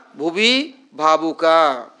Rasika, Bhubi,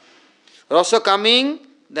 Bhabuka. Rasa coming,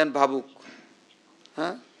 then Bhabuk.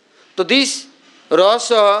 So this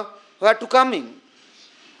rasa, where to coming?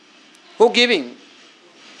 Who giving?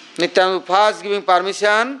 Nityananda first giving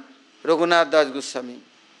permission, Raghunath Das Goswami.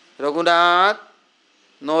 Raghunath,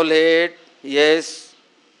 no late, yes.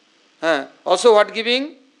 Also what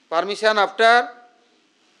giving? Permission after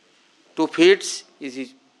 2 feet is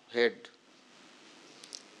his head.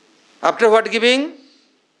 After what giving?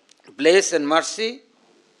 Bless and mercy.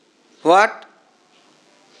 What?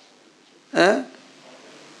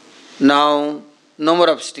 Now, no more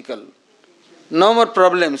obstacle, no more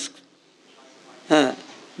problems.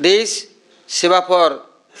 This seva for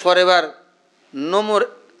forever, no more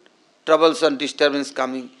troubles and disturbance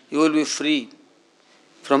coming. You will be free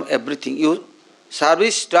from everything. You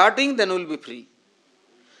service starting, then you will be free.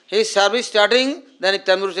 His service starting, then it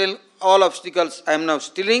will tell all obstacles I am now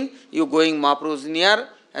stealing. You going Mahaprabhu's near,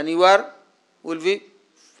 and you will be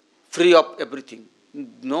free of everything.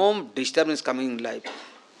 No disturbance coming in life.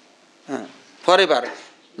 Forever,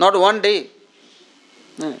 not one day.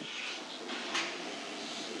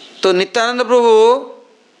 So Nityananda Prabhu,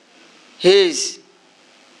 he is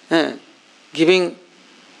giving,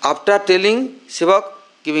 after telling Sevak,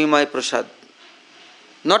 giving my prasad.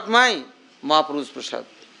 Not my, Mahaprabhu's prasad.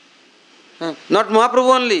 Not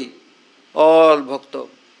Mahaprabhu only, all bhakta,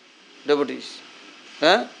 devotees.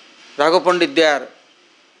 Raghav Pandit there,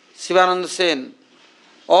 Sivananda Sen,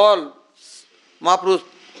 all Mahaprabhu's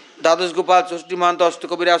Dadas Gopal, Choshti Mahanta,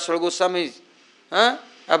 Ashtakabira, Sargoswamis,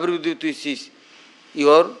 everybody is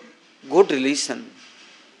your good relation,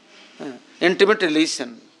 intimate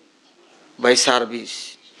relation, by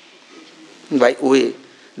service, by way.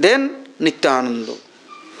 Then Nityananda.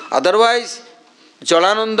 Otherwise,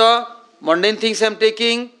 Jalananda, mundane things I am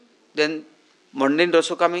taking, then mundane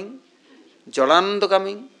also coming, Jalananda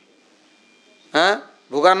coming,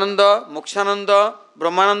 Bhogananda, Mokshananda,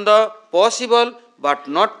 Brahmananda, possible, but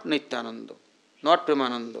not Nityananda, not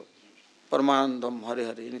Premananda. Paramanandam Hare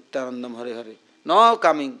Hare, Nityanandam Hare Hare. No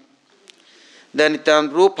coming. Then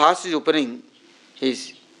Nityananda Prabhu first is opening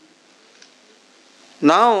his.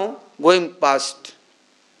 Now going past.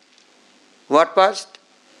 What past?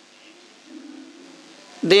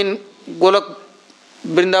 Then Golok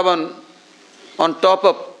Vrindavan, on top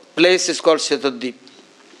of place is called Shetadip.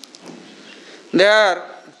 There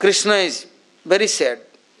Krishna is very sad.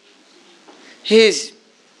 He is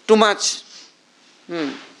too much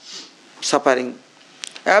suffering.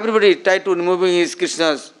 Everybody try to removing his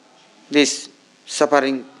Krishna's this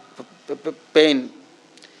suffering, pain.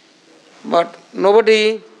 But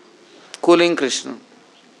nobody cooling Krishna.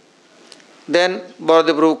 Then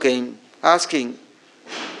Baladev Prabhu came asking,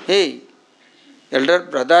 hey, elder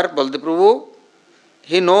brother Baladev Prabhu,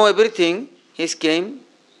 he know everything. He came,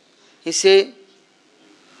 he say,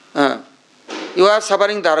 you are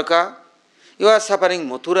suffering Dwarka, you are suffering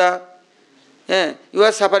Mathura, you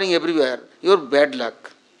are suffering everywhere. You are bad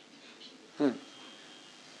luck.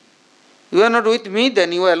 You are not with me,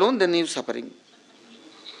 then you are alone, then you are suffering.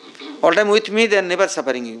 All time with me, then never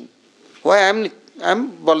suffering you. Why I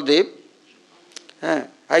am Baladev?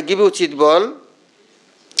 I give you Chit Bal,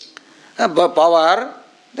 power,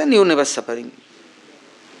 then you never suffering.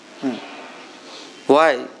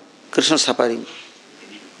 Why? Krishna suffering.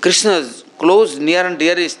 Krishna's close, near and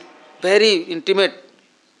dearest, very intimate.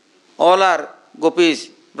 All are gopis,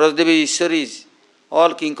 Brajdevi, Ishwaris,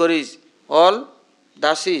 all kinkaris, all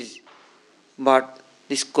dasis. But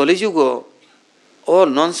this Kali Yuga, all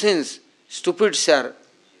nonsense, stupid sir.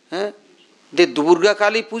 The Durga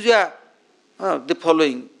Kali Puja, the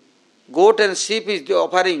following. Goat and sheep is the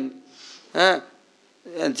offering.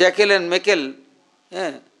 Jackal and Mekel,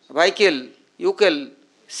 Vaikel, Ukel,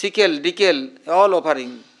 Sikel, Dikel, all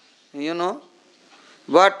offering. You know.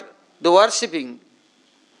 But the worshipping,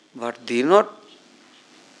 but they not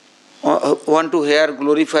want to hear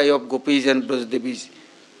glorify of gopis and brajdevis.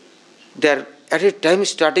 They are at a time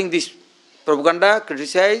starting this propaganda,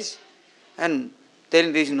 criticize, and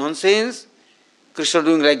telling this nonsense. Krishna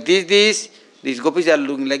doing like this, these gopis are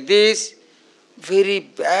doing like this. Very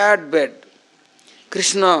bad.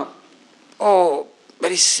 Krishna Oh,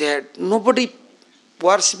 very sad. Nobody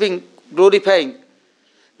worshipping, glorifying.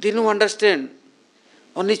 They don't understand.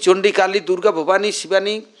 Only Chundi, Kali, Durga, Bhavani,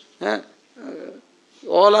 Shivani,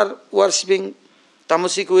 all are worshipping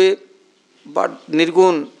tamasic way, but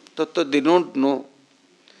Nirgun, Tattva, they don't know.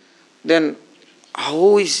 Then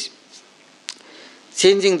how is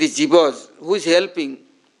changing the jivas? Who is helping?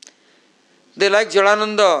 They like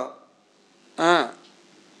Jalananda.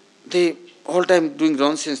 They all time doing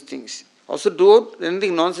nonsense things. Also do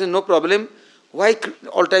anything nonsense, no problem. Why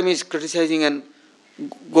all time is criticizing and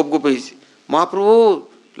Gopis? Mahaprabhu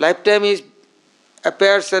lifetime is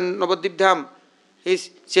appears and Navadvip Dham. He is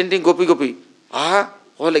chanting Gopi Gopi.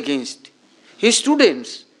 All against. His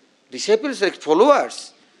students, disciples, like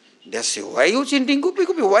followers. They say, why are you chanting Gopi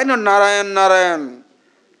Gopi? Why not Narayan, Narayan?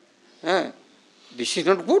 This is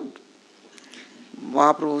not good.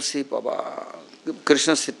 Mahaprabhu say, Baba,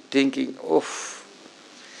 Krishna is thinking,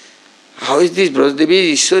 how is this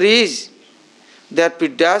Brajdevi Ishwaris? They are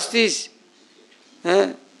Pidyastis,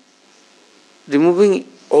 removing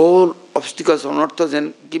all obstacles, anarthas,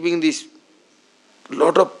 and giving this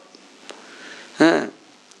lot of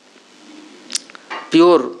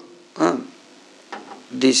pure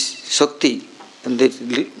this Shakti and this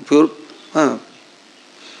pure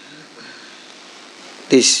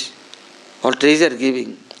this all treasure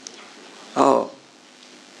giving.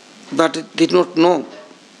 But it did not know.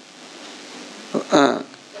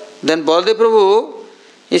 Then Baladev Prabhu,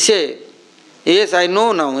 he said, yes, I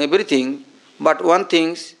know now everything, but one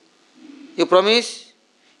thing, you promise,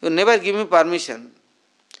 you never give me permission.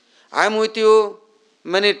 I am with you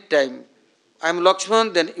many times. I am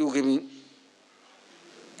Lakshman, then you give me.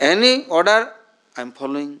 Any order, I am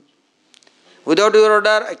following. Without your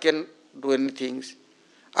order, I can do anything.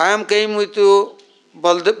 I am came with you,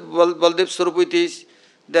 Baldev Swarupitis,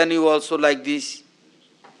 then you also like this.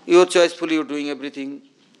 You choicefully you doing everything.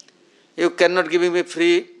 You cannot give me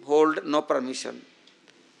free hold, no permission.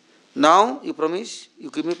 Now you promise, you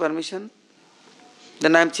give me permission,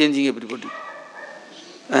 then I am changing everybody.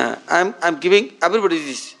 I am giving everybody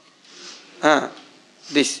this.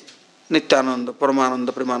 This Nityananda,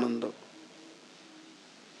 Paramananda, Premananda.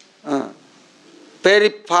 Very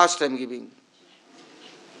fast I am giving.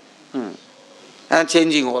 And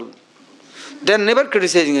changing all. They are never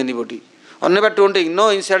criticizing anybody. Or never taunting, no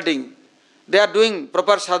insulting. They are doing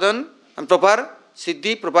proper sadhan and proper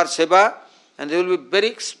siddhi, proper seva, and they will be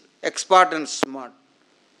very expert and smart.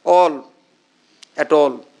 All, at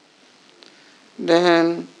all.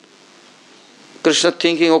 Then Krishna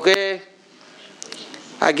thinking, okay,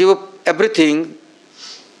 I give up everything,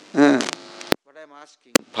 but I am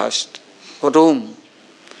asking first, for whom?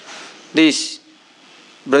 This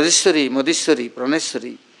Brajeshwari, Madheshwari,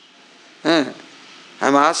 Praneshwari. I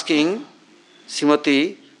am asking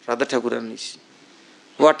Srimati Radha Thakurani,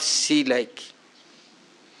 what she like.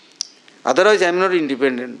 Otherwise I am not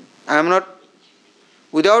independent. I am not,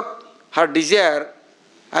 without her desire,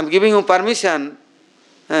 I am giving her permission,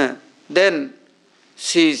 then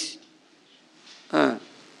she is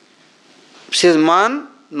man,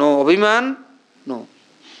 no abhiman, no.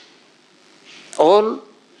 All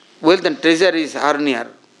wealth and treasure is her near.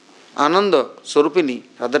 Ananda Swarupini,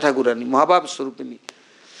 Radha Thakurani, Mahabhav Swarupini.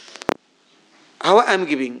 How I am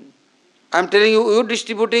giving? I am telling you, you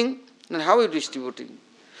distributing, and how you distributing?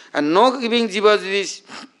 And no giving jivas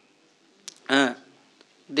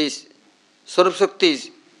this Swarup Shakti's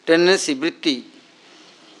tendency, vritti,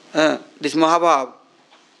 this Mahabhav,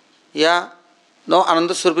 no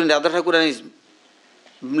Ananda Swarupini, Radha Thakurani is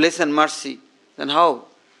less and mercy. Then how?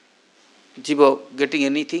 Jiva getting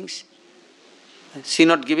anything? She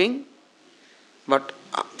not giving, but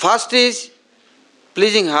first is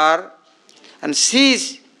pleasing her, and she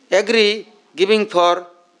is agree giving for,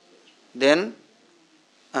 then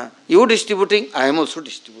you distributing, I am also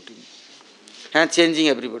distributing, and changing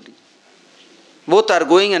everybody. Both are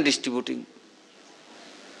going and distributing.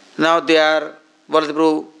 Now they are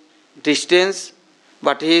Baladev distance,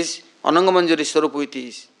 but his Anangamanjari Swarup with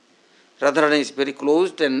his Radharani is very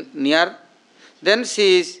close and near. Then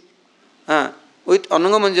she is with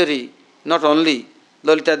Anangamanjari, not only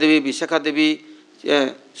Lalita Devi, Vishakha Devi,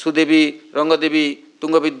 Sudevi, Ranga Devi,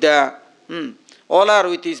 Tungavidya, all are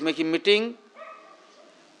with his making meeting.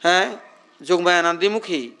 Jogmaya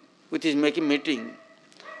Nandimukhi with his making meeting.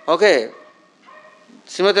 Okay.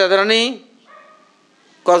 Srimati Radharani,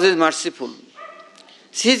 cause is merciful.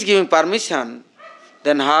 She is giving permission,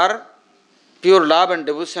 then her pure love and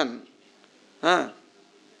devotion,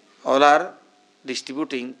 all are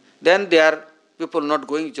distributing. Then they are people not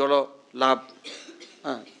going Jala love,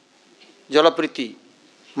 Jala Priti,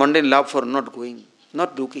 mundane love for not going,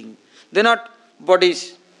 not looking. They not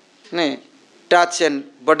bodies, touch and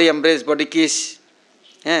body embrace, body kiss,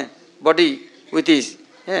 body with his,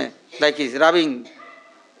 like his rubbing.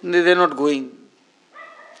 They are not going.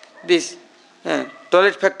 This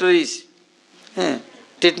toilet factories,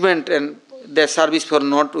 treatment and their service for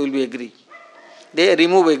not will be agree. They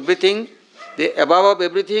remove everything, they above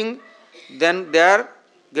everything, then they are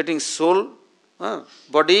getting soul,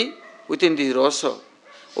 body within this rasa.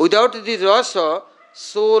 Without this rasa,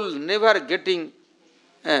 soul never getting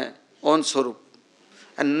own swarup.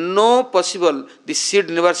 And no possible, this seed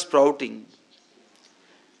never sprouting.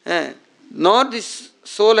 Not this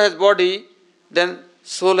soul has body, then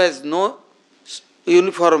soul has no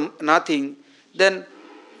uniform, nothing, then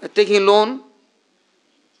taking loan.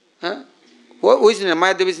 Who is near?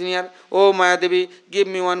 Maya Devi is near. Oh Maya Devi, give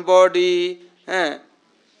me one body,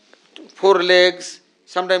 4 legs,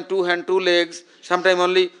 sometimes 2 hands, 2 legs, sometimes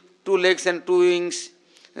only 2 legs and 2 wings,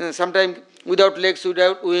 sometimes without legs,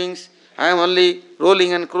 without wings. I am only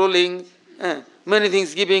rolling and crawling. Many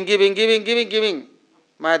things giving.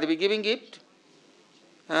 Maya Devi giving gift.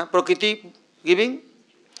 Prakriti giving.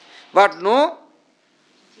 But no,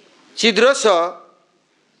 Chidrasa,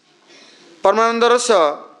 Paramananda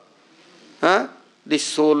Rasa, this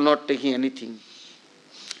soul not taking anything.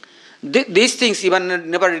 These things even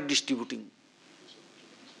never distributing.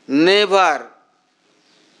 Never.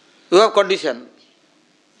 You have condition.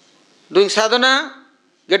 Doing sadhana,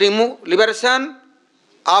 getting liberation,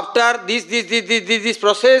 after this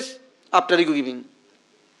process, after you giving.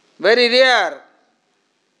 Very rare.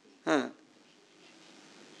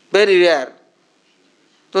 Very rare.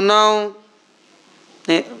 So now,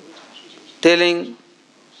 telling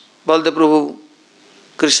Baldev Prabhu,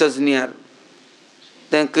 Krishna is near.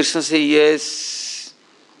 Then Krishna says, yes,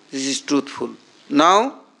 this is truthful.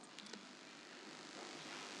 Now,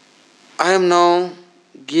 I am now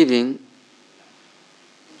giving,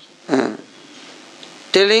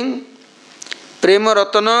 telling, Prema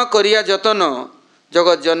Ratana Kariya Jatana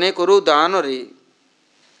Jagat Jane Kuru Dana Re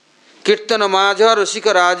Kirtana Maja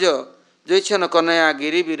Rasika Raja Jaichana Kanaya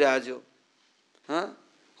Giri Virajo.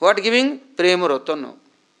 What giving? Prema Ratana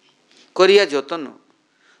Kariya Jatana.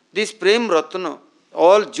 This Prema Ratana,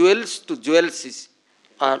 all jewels to jewels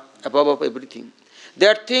are above everything.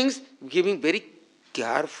 That things giving very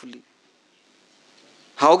carefully.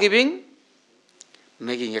 How giving?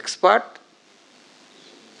 Making expert.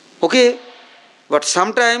 Okay, but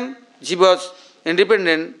sometimes jivas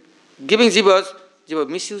independent, giving jivas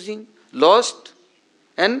misusing, lost,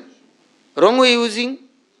 and wrong way using,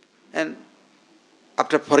 and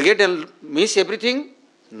after forget and miss everything.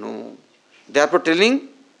 No. Therefore telling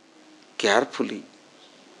carefully.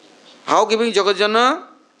 How giving Jagatjana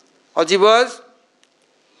or jivas?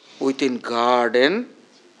 Within guardian,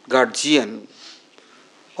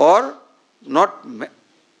 or not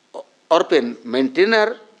orphan,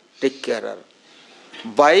 maintainer, take carer,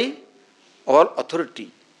 by all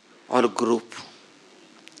authority, all group.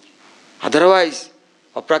 Otherwise,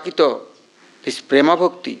 aprakito, this prema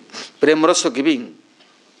bhakti, prema rasa giving,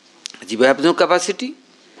 jiva have no capacity.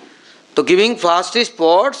 So giving first is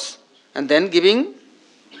pots and then giving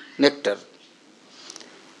nectar.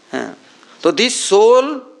 So this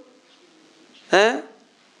soul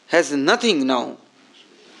has nothing now.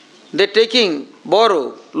 They taking,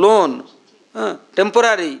 borrow, loan,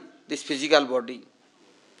 temporary, this physical body,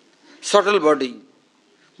 subtle body.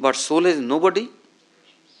 But soul has nobody.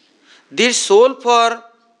 This soul for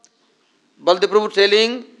Baldev Prabhu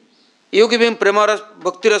telling, you give him prema rasa,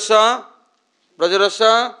 bhakti rasa, braja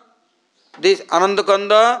rasa, this Ananda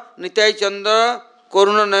Kanda, Nitai Chanda,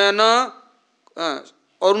 Karuna Nayana,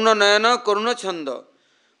 Aruna Nayana, Karuna Chanda,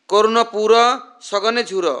 Karuna Pura, Sagane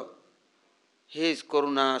Jhura. His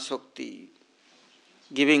Karuna Shakti,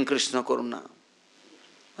 giving Krishna Karuna.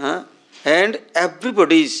 And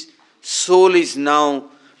everybody's soul is now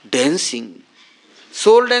dancing.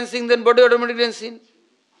 Soul dancing, then body automatically dancing.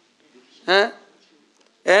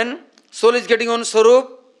 And soul is getting on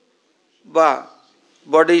Sarup,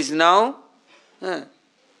 body is now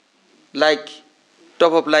like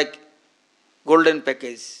top of like golden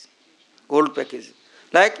package, gold package.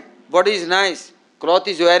 Like body is nice, cloth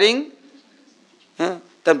is wearing,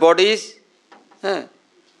 the body is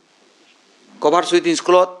covered with his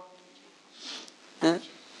cloth.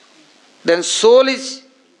 Then soul is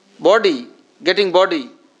body, getting body,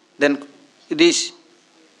 then this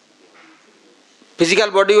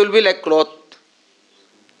physical body will be like cloth,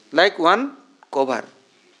 like one cover,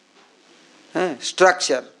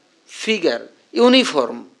 structure, figure,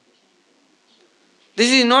 uniform.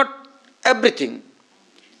 This is not everything.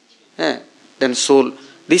 Then soul.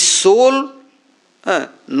 This soul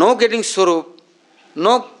no getting Swarup,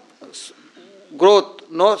 no growth,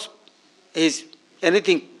 no his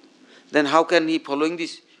anything, then how can he following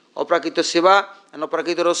this Aprakita Seva and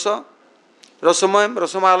Aprakita Rasa, Rasamayam,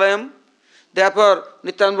 Rasamalayam? Therefore,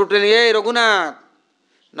 Nityananda Prabhu telling, hey Raghunath,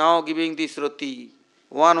 now giving this roti,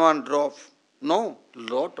 one drop. No,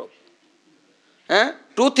 lot of.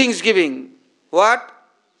 Two things giving. What?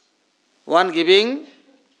 One giving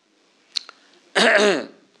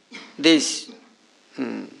this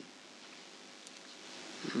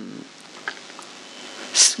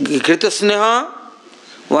Krita Sneha,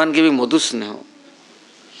 one giving Madhu Sneha.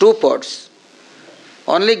 2 pots.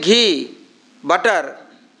 Only ghee, butter,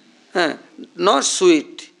 not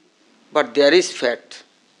sweet, but there is fat.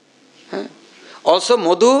 Also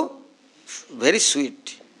Madhu, very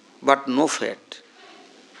sweet, but no fat.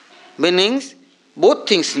 Meanings, both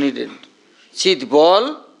things needed. Chid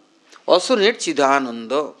ball also need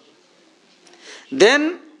Chidhananda.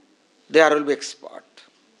 Then there will be expert.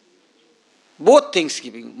 Both things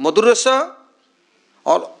giving. Madhurasa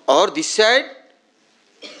or this side,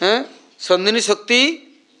 Sandhini Shakti,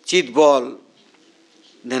 Chid ball.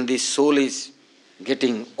 Then this soul is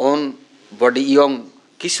getting on body young,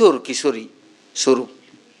 Kishori, Swarup.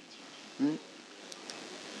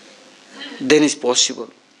 Then is possible.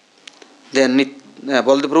 Then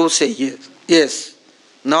Baladev Prabhu say, yes,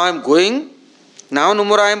 now I am going, now no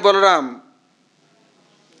more I am Balaram.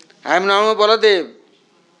 I am now Baladev.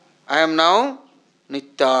 I am now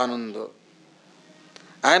Nityananda.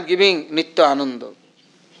 I am giving Nityananda.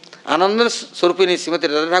 Ananda Swarupini Srimati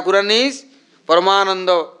Radha Thakurani is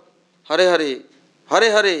Paramananda Hare Hare,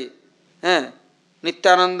 Hare Hare,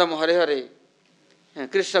 Nityanandam Hare Hare,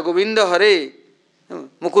 Krishna Govinda Hare,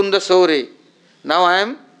 Mukunda Saure. Now I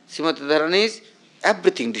am Srimati Dharani is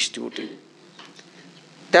everything distributing.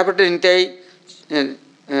 Therefore, Nitai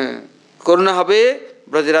Koruna Habe,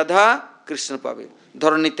 Brajaradha, Krishna Pabe.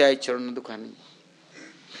 Dharanitai Charana Dukhani.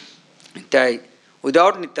 Nitai,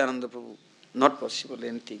 without Nityananda Prabhu, not possible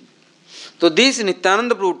anything. So this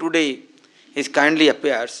Nityananda Prabhu today is kindly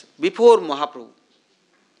appears before Mahaprabhu.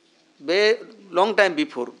 Very long time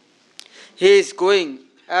before. He is going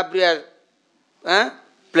everywhere,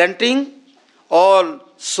 planting all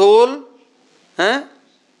soul.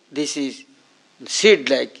 This is seed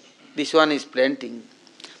like. This one is planting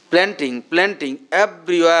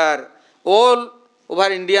everywhere. All over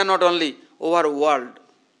India, not only, over world.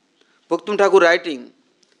 Bhakti Thakur writing,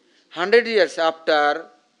 100 years after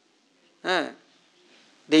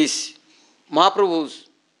this Mahaprabhu's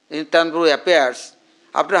Nityananda Prabhu appears,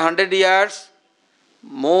 after 100 years,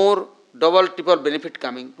 more double, triple benefit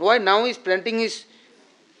coming. Why now is planting is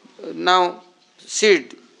now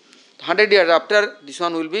seed. 100 years after, this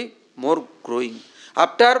one will be more growing.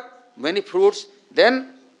 After many fruits,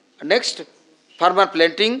 then next farmer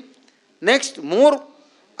planting, next more,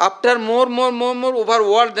 after more over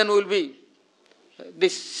world, then will be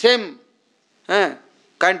this same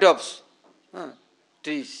kind of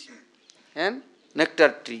trees and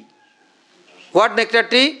nectar tree. What nectar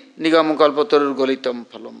tree? Nigam kalpatarur golitam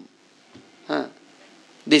phalam.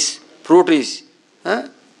 This fruit is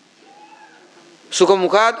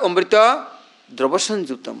Sukhamukhad amrita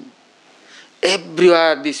dravasanjutam.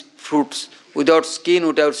 Everywhere these fruits, without skin,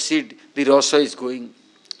 without seed, the rasa is going.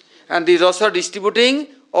 And the rasa distributing,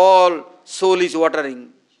 all soul is watering.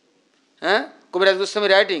 Kaviraj Goswami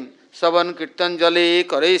writing, Savan Kirtan Jale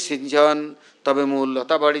Kare Sinjan Tabe Mul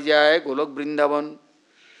Lata Badi Jai Golok Brindavan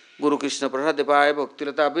Guru Krishna Prasad Depai Bhakti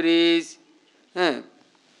Lata Biriz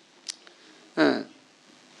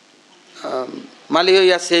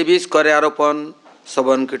Maliya Sevis Kare Aropan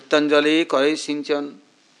Savan Kirtan Jale Kare Sinjan.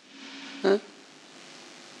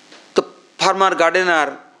 The farmer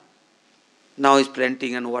gardener now is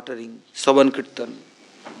planting and watering. Savan Kirtan.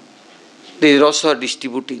 The rasa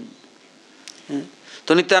distributing.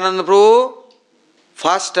 So Nityananda Prabhu,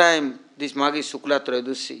 first time this Magi Shukla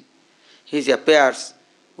Trayodashi, he appears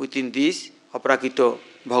within this Aprakita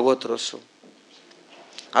Bhagavat Rasa.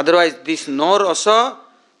 Otherwise, this no rasa,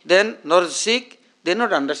 then nor Sikh, they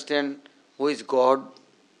not understand who is God,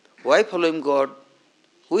 why follow him God,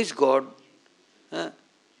 who is God,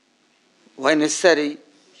 why necessary.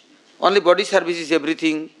 Only body service is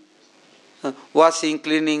everything, washing,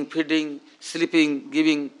 cleaning, feeding, sleeping,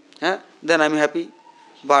 giving, then I am happy.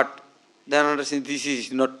 But then understand this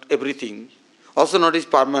is not everything. Also not is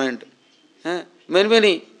permanent.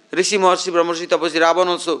 Many Rishi Maharshi, Brahmarshi, Tapasi, Ravan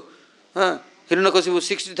also. Hiranyakashipu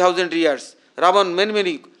 60,000 years. Ravan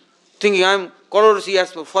many thinking I am crores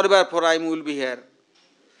years forever for I will be here.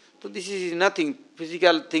 So this is nothing.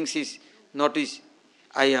 Physical things is not is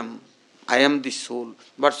I am. I am the soul.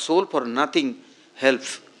 But soul for nothing help.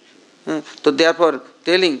 So therefore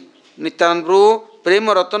telling Nityananda Prabhu,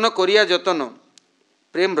 Prema Ratana Koriya Jatana,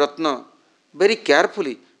 Prem Ratna, very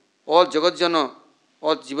carefully, all Jagatjana,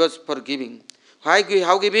 all Jivas for giving.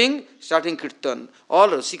 How giving? Starting Kirtan. All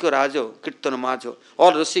Rasika Raja, Kirtan Majo,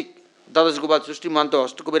 all Rasik, Dadas Gopal, Srishti Manto,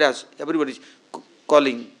 Ashtakubiras, everybody is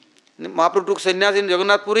calling. Mahaprabhu took sannyas in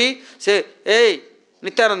Jagannath Puri, say, hey,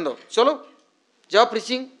 Nityananda, chalo, jao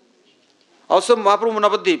preaching. Also Mahaprabhu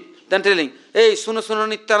Navadip, then telling, hey, suno suno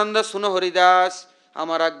Nityananda, suno Haridas,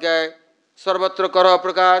 Amar Ajjay, Sarvatra Kara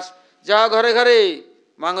Prakash, jao ghare ghare,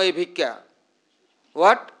 mango ye bhikya.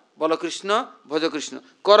 What? Bala Krishna, Bhaja Krishna,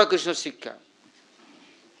 Kara Krishna Sikha.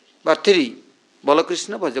 But 3, Bala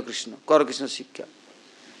Krishna, Bhaja Krishna, Kara Krishna Sikha.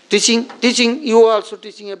 Teaching, you also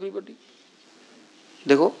teaching everybody.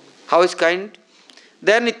 Dekho, how is kind?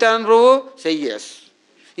 Then Nityananda Prabhu say yes.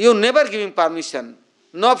 You never giving permission,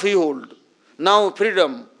 no freehold, now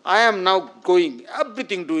freedom. I am now going,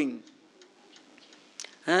 everything doing.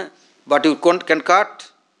 But you can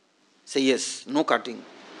cut? Say yes, no cutting.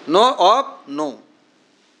 No off, no.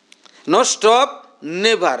 No stop,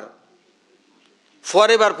 never.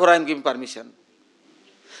 Forever for I am giving permission.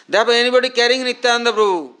 Therefore anybody carrying Nityananda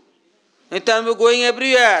Prabhu, Nityananda Prabhu going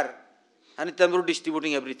everywhere, and Nityananda Prabhu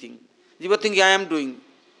distributing everything. Jiva thinking I am doing,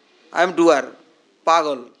 I am doer,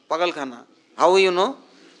 pagal khana. How you know?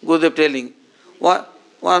 Gurudev telling.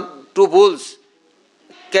 Two bulls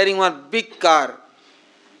carrying one big car.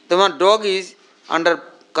 The one dog is under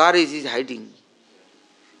car is hiding.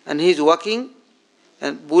 And he is walking,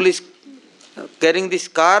 and bull is carrying this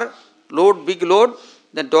car, big load,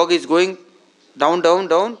 the dog is going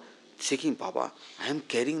down, thinking, Baba, I am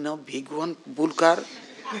carrying now big one bull car.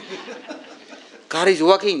 Car is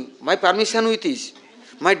walking, my permission with this,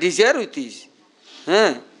 my desire with this.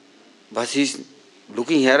 But he is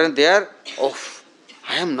looking here and there, oh,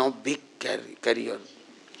 I am now big carrier.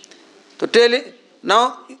 So tell it,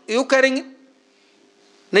 now you carrying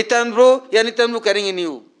Nityananda Prabhu, yeah, Nityananda Prabhu carrying in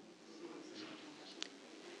you.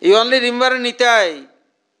 You only remember Nitai.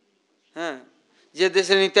 Je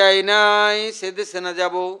deshe Nitai nai, se deshe na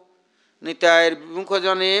jabo. Nitai mukha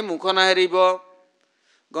jane, mukha na heribo.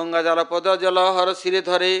 Ganga jala pada jala har sire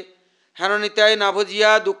dhare. Hano Nitai na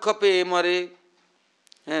bhujiya dukkha pe mare.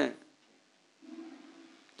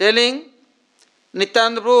 Telling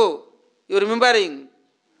Nityananda Prabhu, you remembering,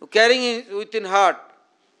 you carrying it within heart,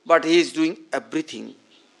 but he is doing everything.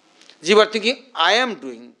 Jiva thinking, I am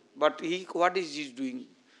doing, but what is he doing?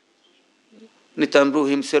 Nityananda Prabhu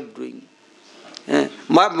himself doing.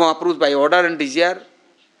 Mahaprabhu by order and desire.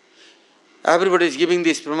 Everybody is giving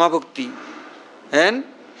this Prama Bhakti. And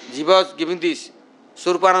Jiva is giving this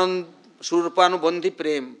Surpanubandhi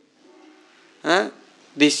Prem.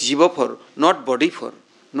 This Jiva for, not body for,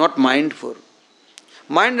 not mind for.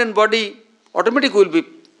 Mind and body automatically will be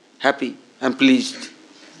happy and pleased.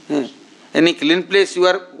 Any clean place you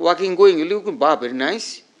are walking, going, you look, very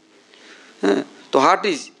nice. The heart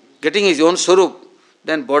is getting his own swarup,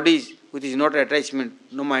 then body is with his not attachment,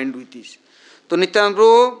 no mind with this. So Nityananda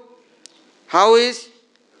Prabhu, how is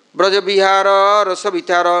Braja Vihara, Rasa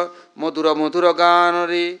Vitara, Madhura Madhura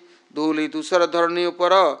Ganare, Dhuli Dusara Dharani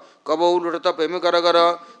Upara, Kabau Lutata Peme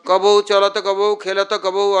Garagara, Kabau Chalata Kabau Khelata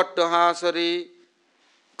Kabau Attahasari,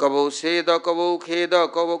 Kabau Seda Kabau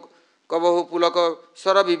Kheda, Kabau Pulaka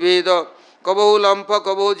Sara Viveda, Kabau Lampa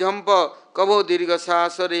Kabau Jampa, Kabau Dirga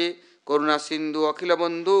Sasari, Koruna Sindhu, Akhila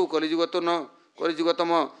Bandhu,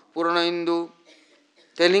 Kalijugatama, Purana Hindu.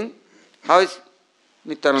 Telling how is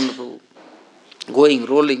Nityananda Prabhu going,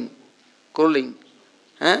 rolling, crawling.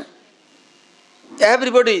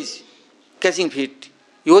 Everybody is catching feet.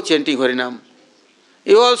 You are chanting Harinam.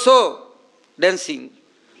 You also dancing.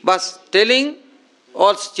 But telling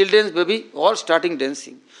all children, baby, all starting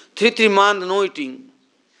dancing. 3 months, no eating,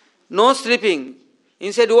 no sleeping,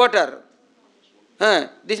 inside water.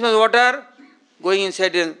 This much water, going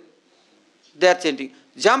inside and they are chanting.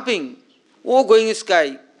 Jumping, going in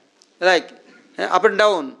sky, like up and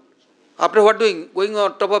down. After what doing? Going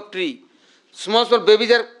on top of tree. Small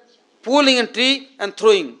babies are pulling in tree and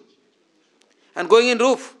throwing. And going in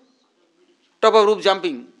roof, top of roof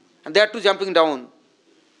jumping. And they are too jumping down.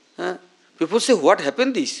 People say, what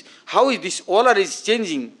happened this? How is this? All is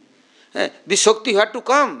changing. This Shakti had to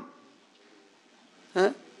come.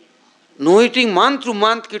 No eating, month to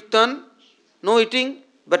month kirtan, no eating,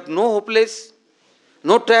 but no hopeless,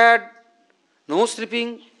 no tired, no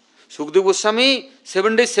sleeping. Sukadeva Goswami,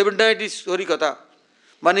 7 days, 7 nights is Harikatha.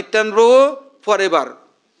 But Nityananda Prabhu, forever.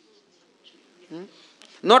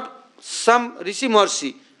 Not some Rishi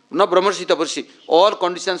Maharishi, not Brahmarshi Taparshi. All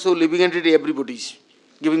conditions of living entity, everybody is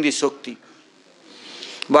giving this Shakti.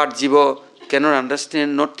 But Jiva cannot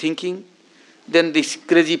understand, not thinking. Then this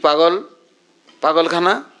crazy pagal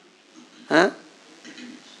khana,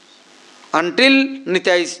 until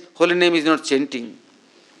Nitai's holy name is not chanting,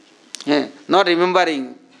 not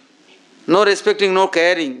remembering, no respecting, no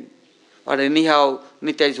caring. But anyhow,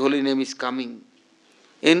 Nitai's holy name is coming.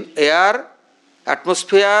 In air,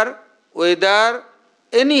 atmosphere, weather,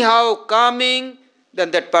 anyhow coming,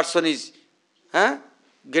 then that person is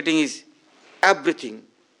getting his everything.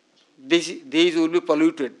 These will be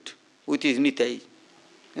polluted with his Nitai.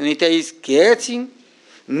 Nitai is catching,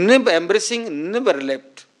 never embracing, never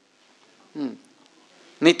left.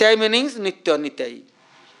 Nitai means Nitya Nitai.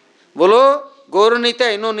 Bolo, Gaur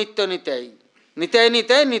Nitai, no Nitya Nitai. Nitai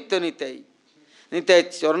Nitai, Nitya Nitai. Nitai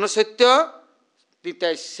Charana Satya,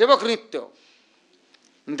 Nitai Sevak Nitya.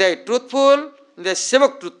 Nitai truthful, Nitai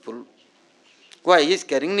Sevak truthful. Why? He is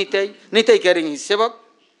carrying Nitai. Nitai carrying his Sevak.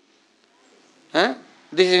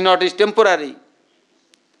 This is not his temporary.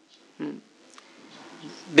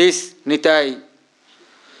 This Nitai,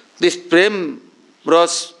 this Prem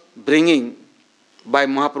Ras bringing by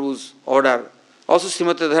Mahaprabhu's order. Also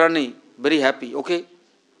Srimati Dharani, very happy. Okay,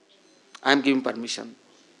 I am giving permission.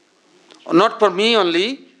 Not for me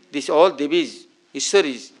only, this all Devis,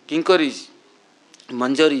 Ishwaris, Kinkaris,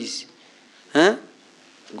 Manjaris,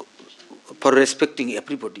 for respecting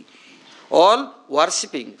everybody. All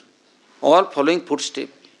worshipping, all following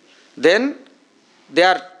footsteps. Then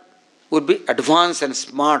they would be advanced and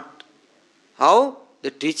smart. How?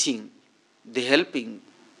 The teaching, the helping.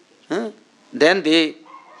 Then they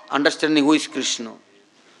understanding who is Krishna,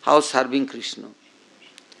 how serving Krishna.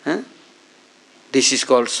 This is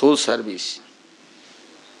called soul service.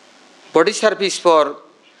 Body service for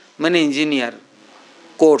many engineer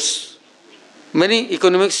course, many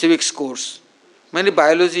economic civics course, many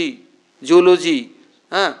biology, zoology,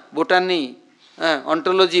 botany,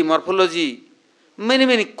 ontology, morphology,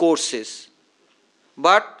 many courses.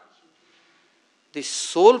 But the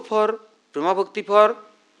soul for Prema Bhakti for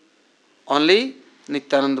only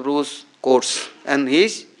Nityananda Prabhu's course and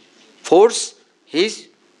his force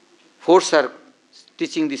are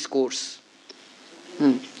teaching this course,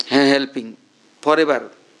 helping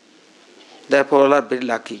forever. Therefore all are very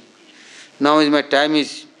lucky. Now my time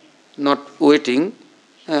is not waiting.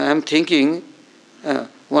 I am thinking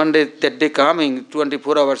one day, that day coming,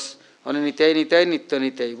 24 hours, only Nitai, Nitai, Nitya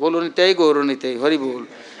Nitai, Bolo Nitai, Gauro Nitai, Hari Bol,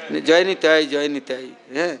 Jai Nitai, Jai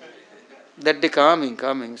Nitai. That day coming,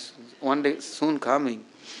 one day soon coming.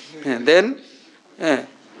 And then,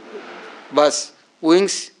 bus,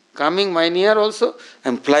 wings coming, my near also, I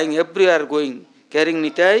am flying everywhere going, carrying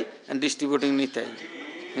Nitai and distributing Nitai.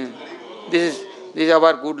 This is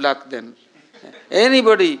our good luck then.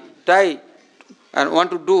 Anybody try and want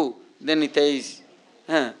to do, then Nitai is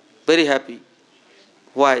very happy.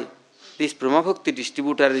 Why? This Prema Bhakti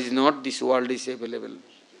distributor is not, this world is available.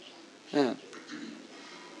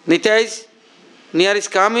 Nitai is near is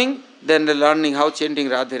coming, then they are learning how chanting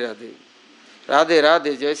Radhe Radhe. Radhe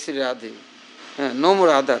Radhe, Jai Shri Radhe. No more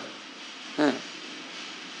other.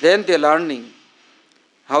 Then they are learning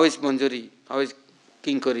how is Manjari, how is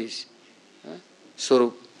Kinkaris,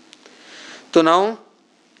 Swarup. So now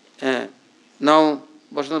Vaishnava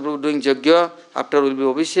Prabhu doing Yajna, after will be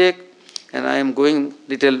Abhishek, and I am going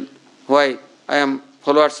little, why? I am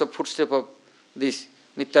followers of footstep of this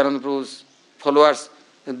Nityananda Prabhu's followers,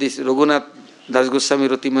 this Raghunath Das Goswami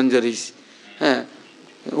Rati Manjaris.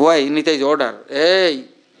 Why? Nitai's order. Hey,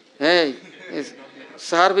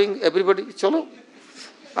 serving everybody, chalo.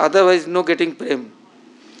 Otherwise, no getting prem.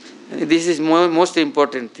 This is most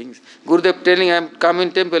important things. Gurudev telling, I am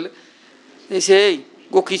coming temple. They say, hey,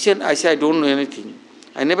 go kitchen. I say, I don't know anything.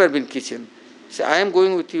 I never been kitchen. Say, I am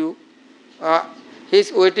going with you. He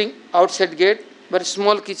is waiting outside gate, but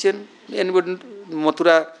small kitchen. Anybody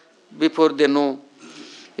Mathura before they know.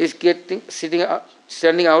 He is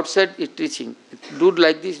standing outside, is teaching. Do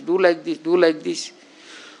like this, do like this, do like this.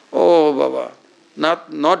 Oh, Baba.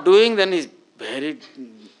 Not doing, then is very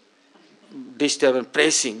disturbed and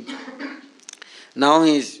pressing. Now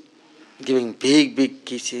he is giving big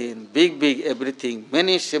kitchen, big everything.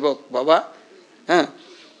 Many sevak, Baba.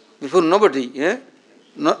 Before nobody.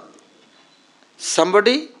 Not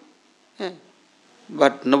somebody,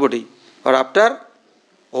 but nobody. Or after,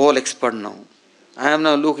 all expert now. I am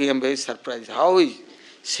now looking, I am very surprised. How is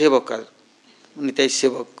Sevaka, Nitai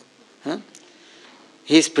Sevak?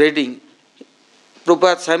 He is spreading.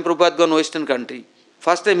 Swami Prabhupada gone Western country.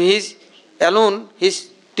 First time he is alone, he is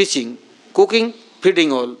teaching, cooking,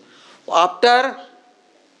 feeding all. After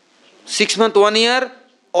 6 months, 1 year,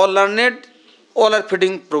 all learned, all are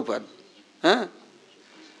feeding Prabhupada.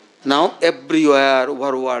 Now everywhere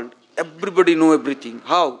over world, Everybody know everything.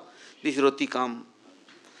 How? This rati kam.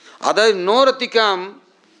 Otherwise, no rati kam,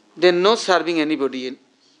 then no serving anybody.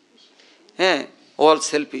 All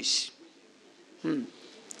selfish.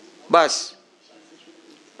 Bas.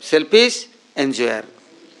 Selfish, enjoyer.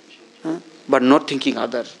 But not thinking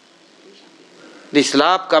other. This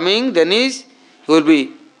love coming, then he will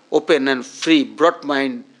be open and free, broad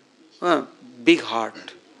mind, big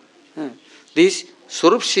heart. This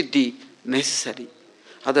Swarup Siddhi necessary.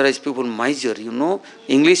 Otherwise people miser,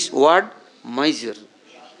 English word miser.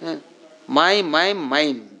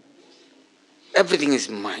 Mine. Everything is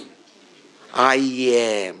mine. I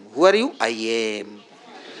am. Who are you? I am.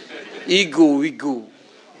 Ego.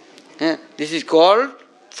 This is called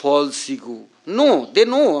false ego. No, they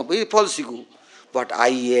know it's false ego. But I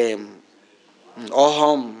am.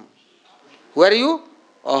 Aham. Who are you?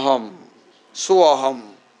 Aham. So aham.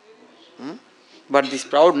 But this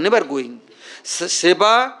proud never going.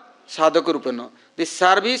 Seva sadhaka rupena. This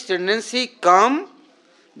service tendency come,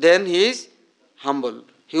 then he is humble.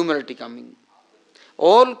 Humility coming.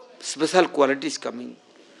 All special qualities coming.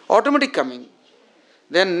 Automatic coming.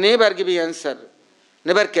 Then never giving answer.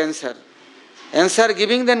 Never cancer. Answer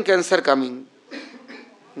giving, then cancer coming.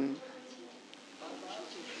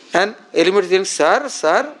 And eliminate things,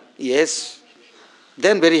 sir, yes.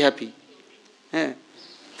 Then very happy.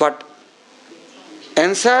 But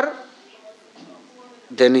answer,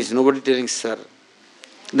 then is nobody telling sir.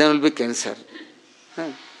 Then will be cancer.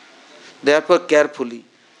 Therefore carefully.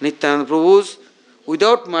 Nityananda Prabhu's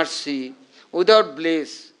without mercy, without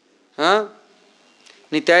bliss.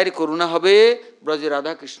 Nityayar করুণা হবে ব্রজে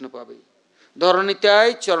রাধা কৃষ্ণ পাবে ধর নিতাই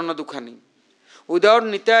চরণ দুখানি without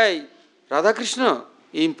Nitai Radha Krishna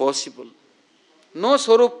impossible. No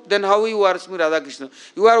Swarup, then how you worship Radha Krishna?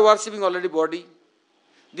 You are worshipping already body.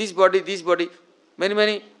 This body.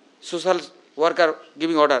 Many social worker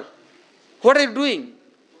giving order. What are you doing?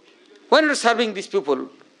 Why are you serving these people?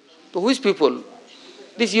 To which people?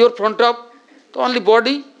 This your front of the only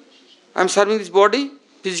body. I am serving this body,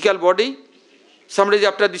 physical body. Some days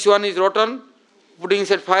after this one is rotten, putting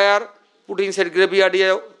inside fire, putting inside graveyard,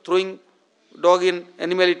 throwing dog in,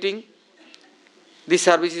 animal eating. This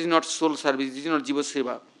service is not soul service, this is not Jiva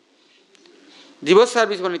Seva. Jiva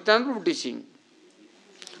service is Nityananda teaching.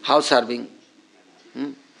 How serving?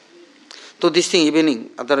 So this thing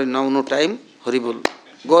evening, otherwise now no time, horrible.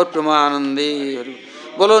 Gaur Pramanande,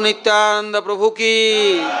 Bolo Nityananda Prabhu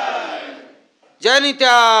ki, Jai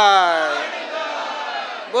Nityay,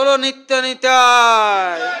 Bolo Nitya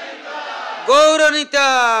Nityay, Gaura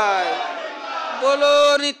Nityay,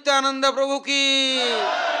 Bolo Nityananda Prabhu ki,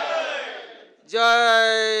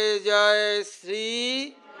 Jai Jai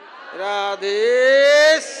Sri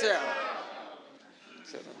Radhe Shyam.